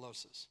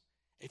tuberculosis.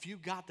 If you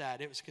got that,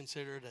 it was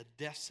considered a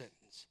death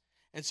sentence.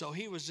 And so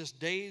he was just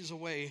days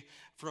away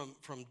from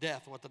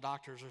death, what the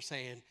doctors are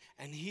saying.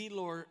 And he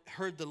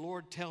heard the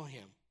Lord tell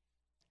him,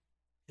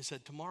 he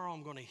said, tomorrow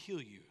I'm going to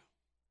heal you.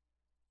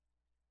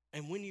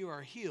 And when you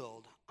are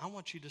healed, I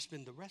want you to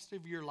spend the rest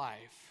of your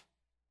life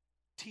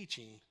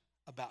teaching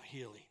about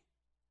healing.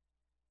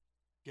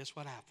 Guess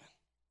what happened?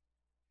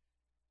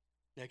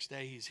 Next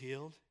day he's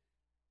healed.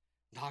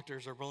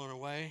 Doctors are blown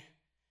away.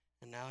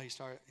 And now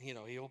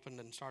he opened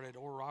and started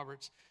Oral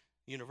Roberts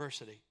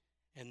University.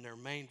 And their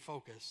main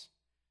focus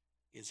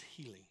is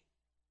healing.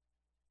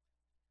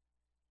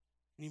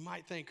 And you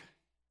might think,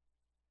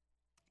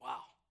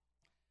 wow,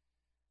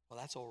 well,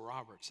 that's Oral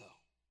Roberts, though.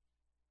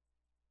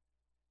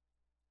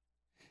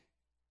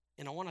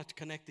 And I want to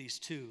connect these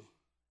two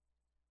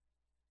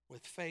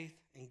with faith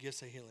and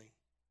gifts of healing.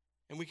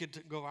 And we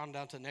could go on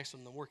down to the next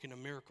one, the working of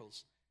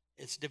miracles.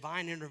 It's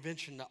divine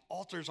intervention that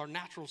alters our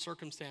natural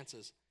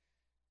circumstances.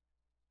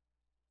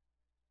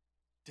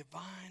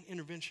 Divine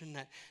intervention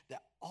that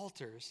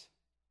alters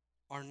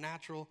our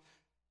natural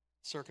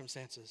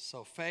circumstances.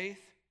 So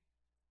faith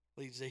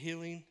leads to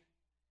healing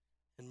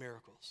and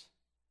miracles.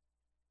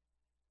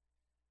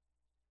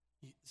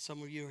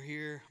 Some of you are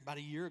here about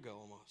a year ago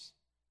almost.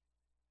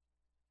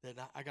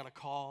 That I got a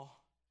call,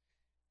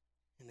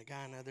 and the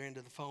guy on the other end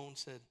of the phone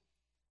said,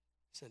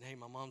 hey,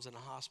 my mom's in the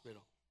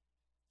hospital.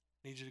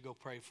 I need you to go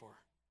pray for her.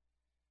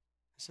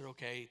 I said,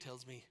 okay. He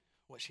tells me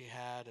what she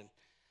had and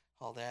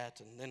all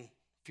that. And then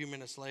a few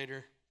minutes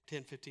later,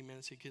 10, 15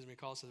 minutes, he gives me a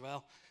call and says,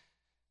 well,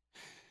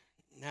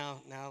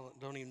 now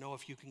don't even know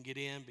if you can get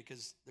in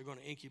because they're going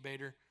to incubate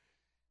her,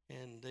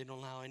 and they don't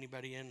allow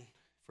anybody in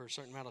for a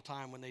certain amount of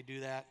time when they do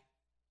that.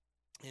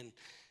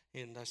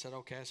 And I said,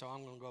 okay, so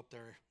I'm going to go up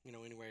there,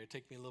 anyway. It'd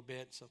take me a little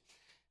bit. So,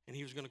 and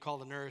he was going to call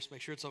the nurse,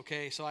 make sure it's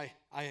okay. So I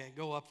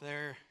go up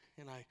there,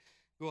 and I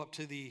go up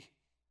to the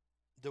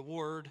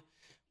ward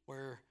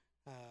where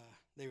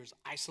they was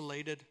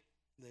isolated.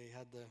 They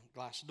had the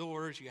glass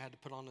doors. You had to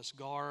put on this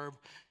garb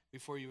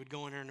before you would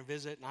go in there and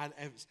visit.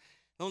 And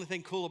the only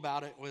thing cool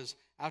about it was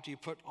after you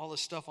put all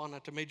this stuff on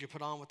that they made you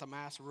put on with the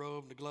mask, the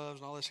robe, the gloves,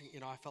 and all this,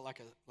 I felt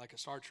like a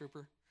Star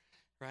Trooper,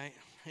 right?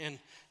 And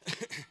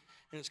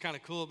and it's kind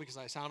of cool because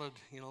I sounded,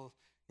 yeah,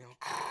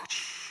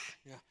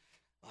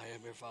 I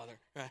am your father.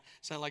 Right?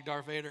 Sound like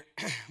Darth Vader,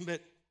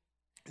 but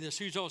this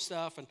huge old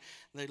stuff, and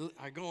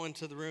I go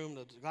into the room.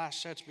 The glass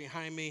shuts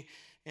behind me,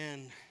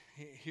 and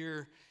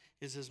here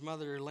is his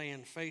mother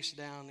laying face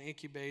down,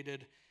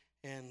 incubated,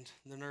 and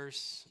the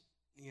nurse,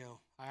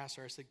 I asked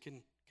her. I said,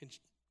 "Can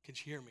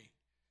she hear me?"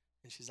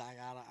 And she's like,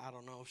 "I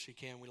don't know if she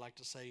can. We like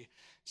to say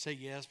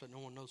yes, but no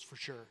one knows for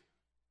sure."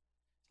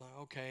 So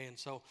okay, and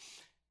so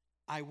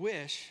I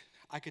wish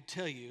I could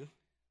tell you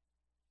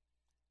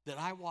that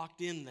I walked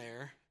in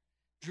there,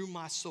 drew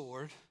my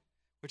sword,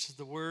 which is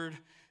the word,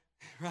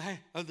 right,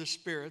 of the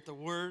Spirit, the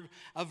word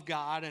of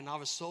God, and I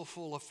was so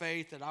full of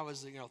faith that I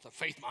was, the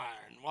faith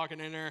man, walking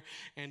in there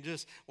and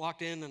just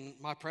walked in, and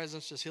my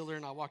presence just healed her,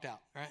 and I walked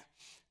out, right?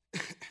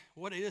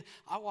 What it is,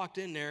 I walked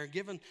in there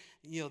given,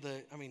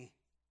 it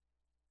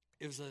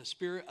was a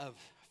spirit of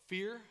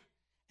fear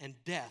and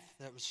death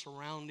that was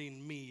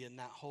surrounding me in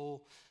that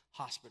whole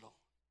hospital.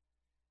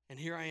 And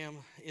here I am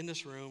in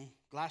this room,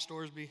 glass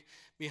doors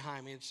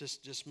behind me. It's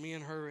just me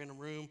and her in a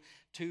room,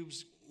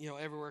 tubes,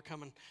 everywhere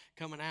coming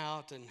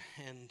out. And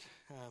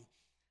I'm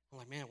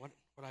like, man, what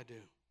I do?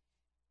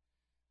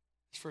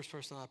 This first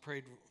person I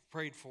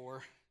prayed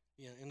for,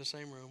 in the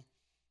same room,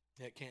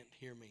 that can't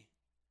hear me.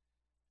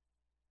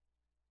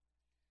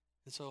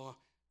 And so,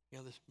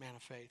 this man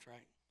of faith,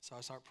 right? So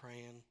I start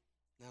praying.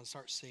 Then I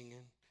start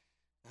singing.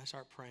 Then I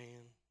start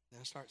praying. Then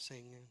I start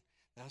singing.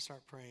 Then I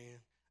start praying.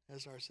 Then I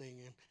start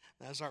singing.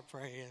 Then I start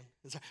praying.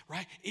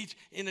 Right?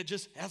 And it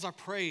just, as I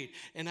prayed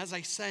and as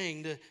I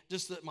sang,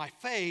 my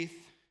faith,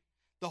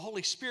 the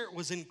Holy Spirit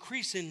was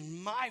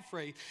increasing my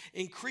faith,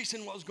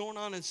 increasing what was going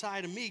on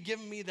inside of me,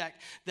 giving me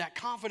that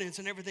confidence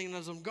and everything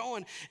as I'm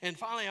going. And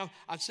finally,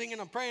 I'm singing,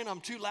 I'm praying, I'm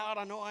too loud,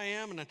 I know I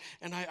am.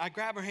 And I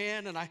grab her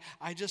hand and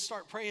I just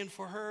start praying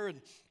for her. And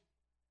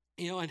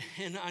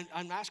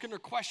I'm asking her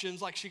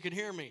questions like she could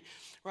hear me,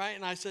 right?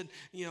 And I said,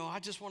 I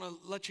just want to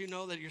let you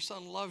know that your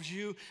son loves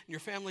you and your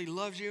family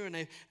loves you,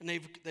 and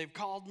they've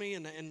called me,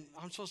 and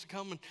I'm supposed to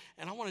come,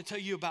 and I want to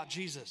tell you about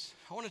Jesus.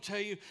 I want to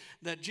tell you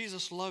that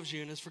Jesus loves you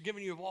and has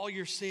forgiven you of all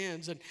your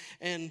sins.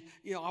 And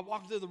I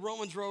walked through the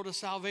Romans road of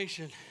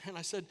salvation, and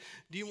I said,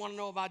 do you want to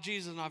know about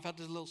Jesus? And I felt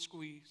this little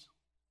squeeze.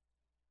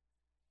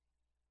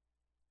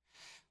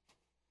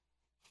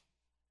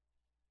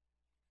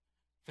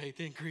 Faith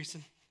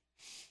increasing.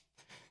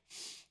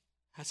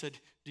 I said,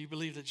 do you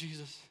believe that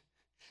Jesus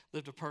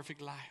lived a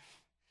perfect life,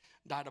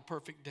 died a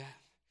perfect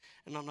death,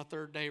 and on the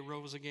third day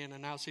rose again,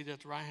 and now seated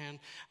at the right hand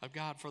of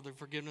God for the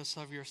forgiveness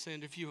of your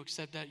sin? If you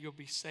accept that, you'll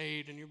be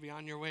saved, and you'll be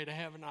on your way to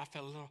heaven. I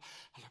felt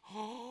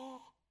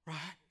right?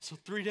 So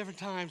 3 different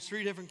times,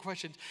 3 different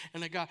questions,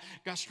 and it got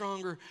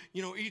stronger,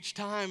 each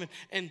time,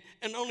 and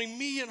only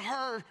me and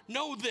her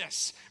know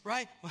this,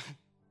 right?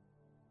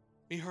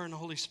 Me, her, and the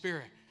Holy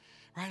Spirit.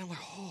 Right? I'm like,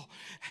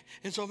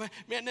 and so,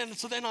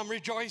 then I'm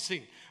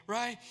rejoicing,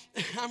 right?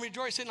 I'm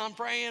rejoicing, I'm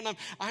praying,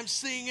 I'm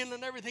singing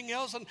and everything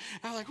else. And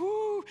I'm like,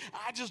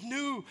 I just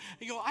knew,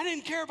 I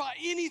didn't care about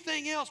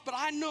anything else, but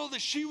I know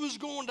that she was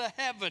going to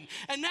heaven.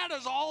 And that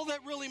is all that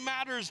really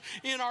matters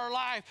in our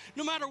life.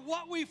 No matter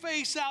what we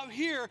face out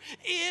here,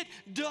 it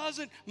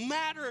doesn't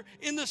matter.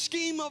 In the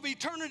scheme of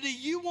eternity,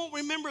 you won't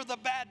remember the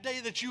bad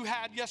day that you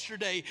had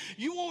yesterday.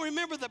 You won't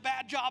remember the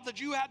bad job that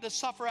you had to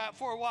suffer at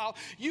for a while.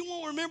 You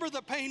won't remember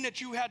the pain that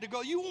you had to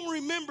go. You won't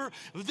remember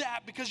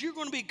that, because you're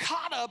going to be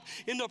caught up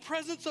in the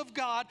presence of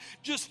God.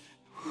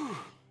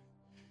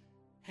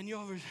 And you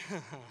over.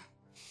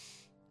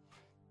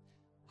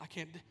 I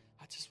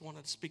just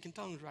wanted to speak in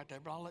tongues right there,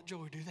 but I'll let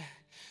Joey do that.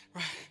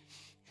 Right?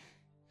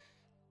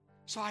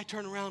 So I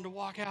turn around to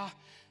walk out,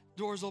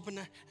 doors open,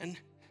 and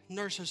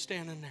nurses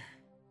standing there.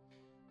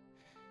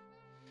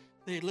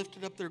 They had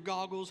lifted up their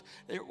goggles.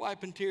 They were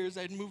wiping tears.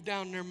 They'd moved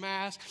down their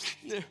mask.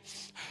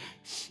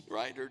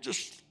 Right? They're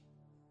just.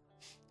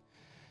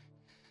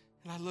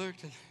 And I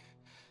looked and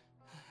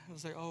I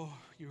was like,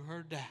 you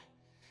heard that.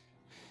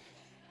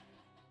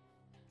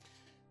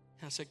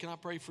 And I said, can I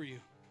pray for you?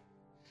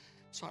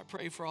 So I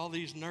prayed for all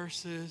these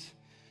nurses,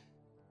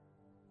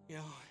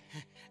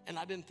 and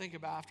I didn't think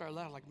about after I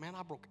left, like, man,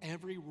 I broke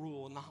every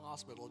rule in the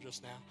hospital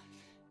just now.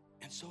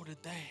 And so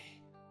did they.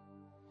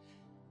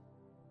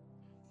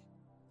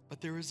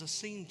 But there is a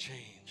scene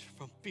change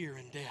from fear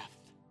and death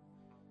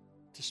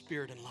to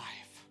spirit and life.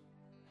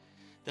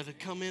 That had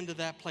come into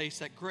that place,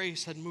 that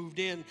grace had moved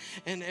in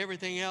and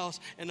everything else,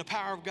 and the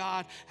power of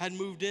God had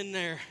moved in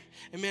there.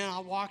 And man, I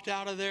walked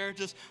out of there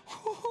just,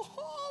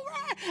 all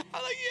right.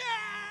 I'm like,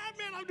 yeah,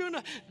 man, I'm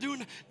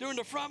doing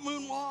the front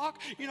moonwalk,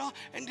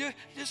 and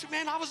just,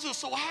 man, I was just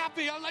so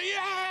happy. I was like,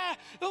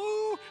 yeah,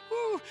 ooh.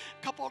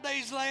 A couple of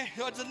days later,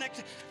 the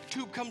next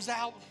tube comes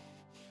out.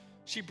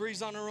 She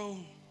breathes on her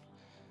own.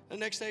 The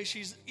next day,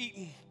 she's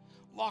eating,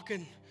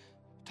 walking,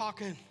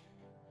 talking,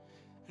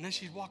 and then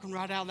she's walking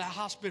right out of that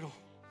hospital.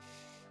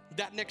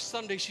 That next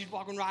Sunday, she's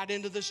walking right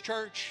into this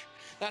church.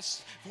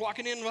 That's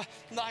walking in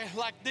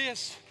like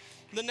this.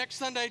 The next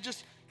Sunday,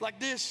 just like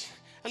this.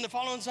 And the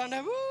following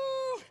Sunday,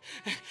 woo!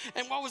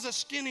 And what was a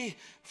skinny,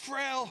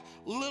 frail,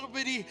 little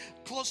bitty,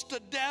 close to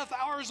death,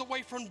 hours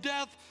away from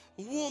death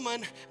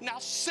woman now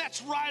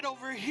sits right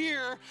over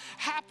here,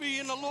 happy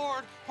in the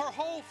Lord. Her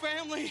whole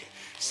family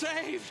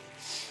saved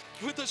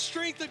with the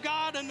strength of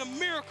God and the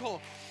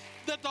miracle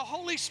that the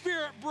Holy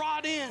Spirit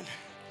brought in.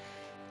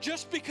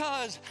 Just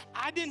because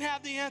I didn't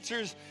have the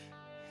answers,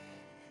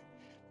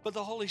 but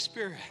the Holy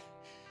Spirit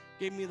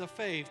gave me the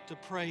faith to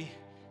pray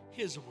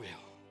His will,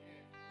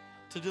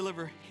 to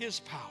deliver His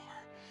power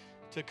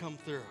to come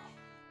through.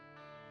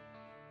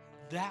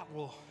 That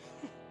will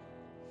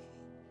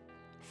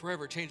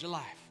forever change a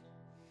life,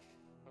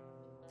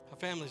 a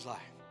family's life.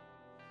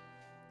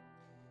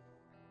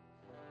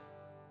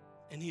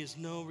 And He is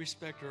no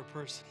respecter of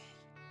person.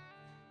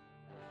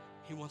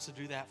 He wants to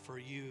do that for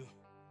you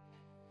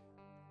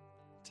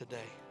today.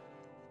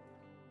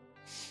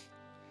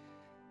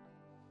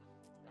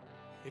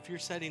 If you're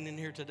sitting in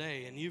here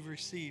today and you've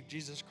received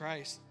Jesus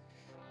Christ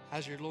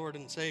as your Lord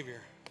and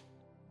Savior,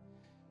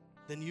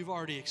 then you've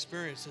already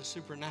experienced a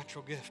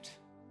supernatural gift.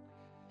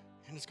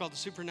 And it's called the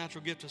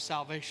supernatural gift of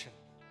salvation,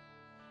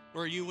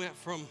 where you went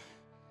from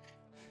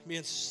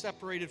being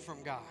separated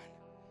from God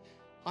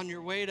on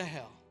your way to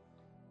hell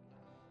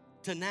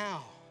to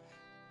now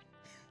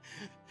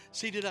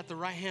seated at the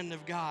right hand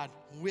of God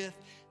with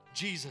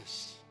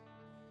Jesus.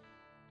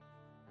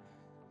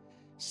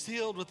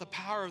 sealed with the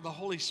power of the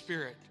Holy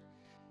Spirit.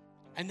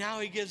 And now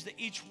he gives to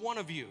each one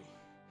of you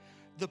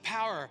the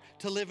power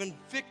to live in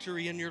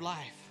victory in your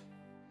life,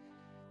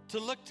 to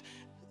look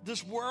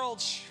this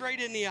world straight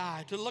in the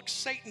eye, to look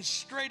Satan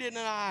straight in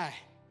the eye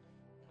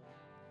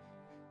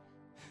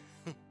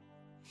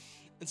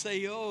and say,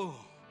 yo,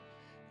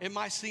 it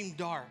might seem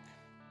dark,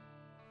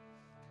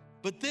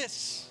 but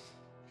this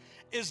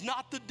is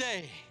not the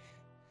day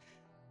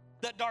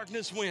that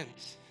darkness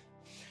wins.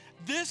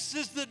 This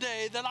is the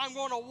day that I'm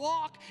going to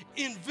walk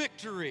in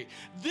victory.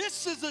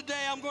 This is the day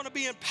I'm going to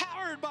be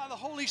empowered by the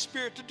Holy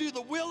Spirit to do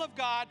the will of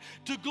God,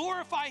 to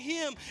glorify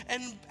Him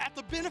and at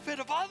the benefit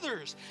of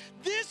others.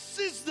 This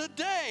is the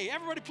day,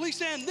 everybody please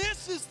stand,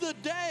 this is the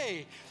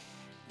day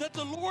that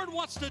the Lord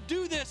wants to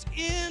do this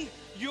in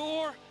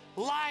your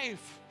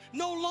life.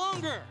 No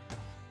longer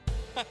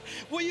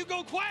will you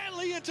go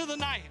quietly into the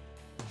night.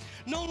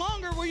 No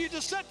longer will you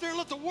just sit there and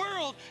let the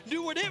world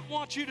do what it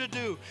wants you to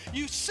do.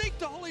 You seek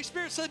the Holy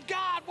Spirit, said,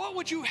 God, what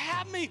would you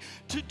have me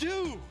to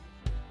do?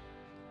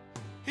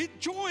 He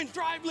joined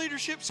Thrive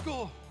Leadership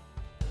School.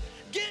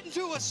 Get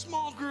into a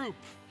small group.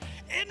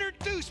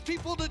 Introduce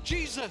people to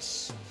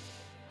Jesus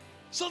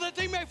so that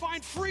they may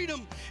find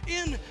freedom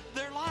in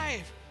their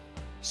life,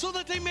 so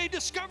that they may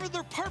discover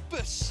their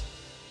purpose,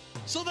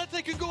 so that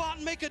they can go out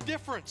and make a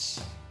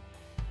difference.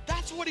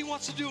 That's what He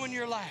wants to do in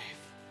your life.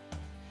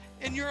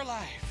 In your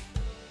life.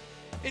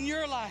 In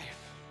your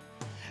life.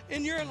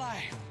 In your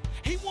life.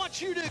 He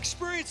wants you to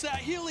experience that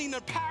healing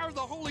and power of the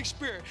Holy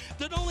Spirit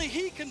that only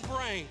He can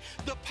bring.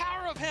 The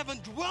power of heaven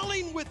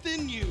dwelling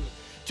within you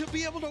to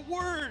be able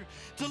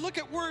to look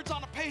at words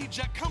on a page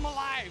that come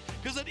alive,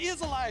 because it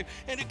is alive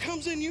and it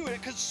comes in you and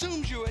it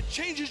consumes you. It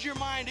changes your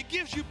mind. It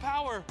gives you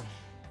power.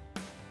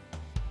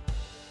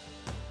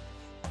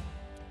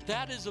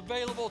 That is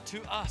available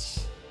to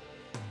us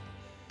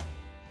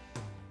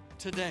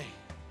today.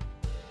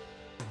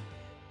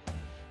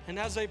 And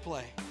as they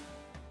play,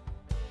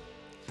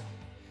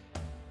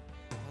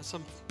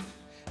 some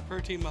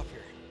prayer team up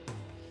here.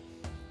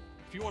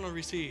 If you want to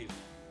receive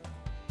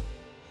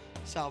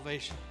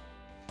salvation,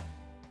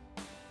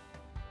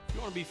 if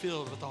you want to be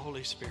filled with the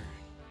Holy Spirit,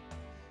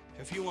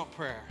 if you want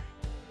prayer,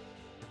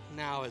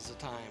 now is the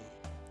time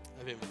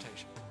of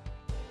invitation.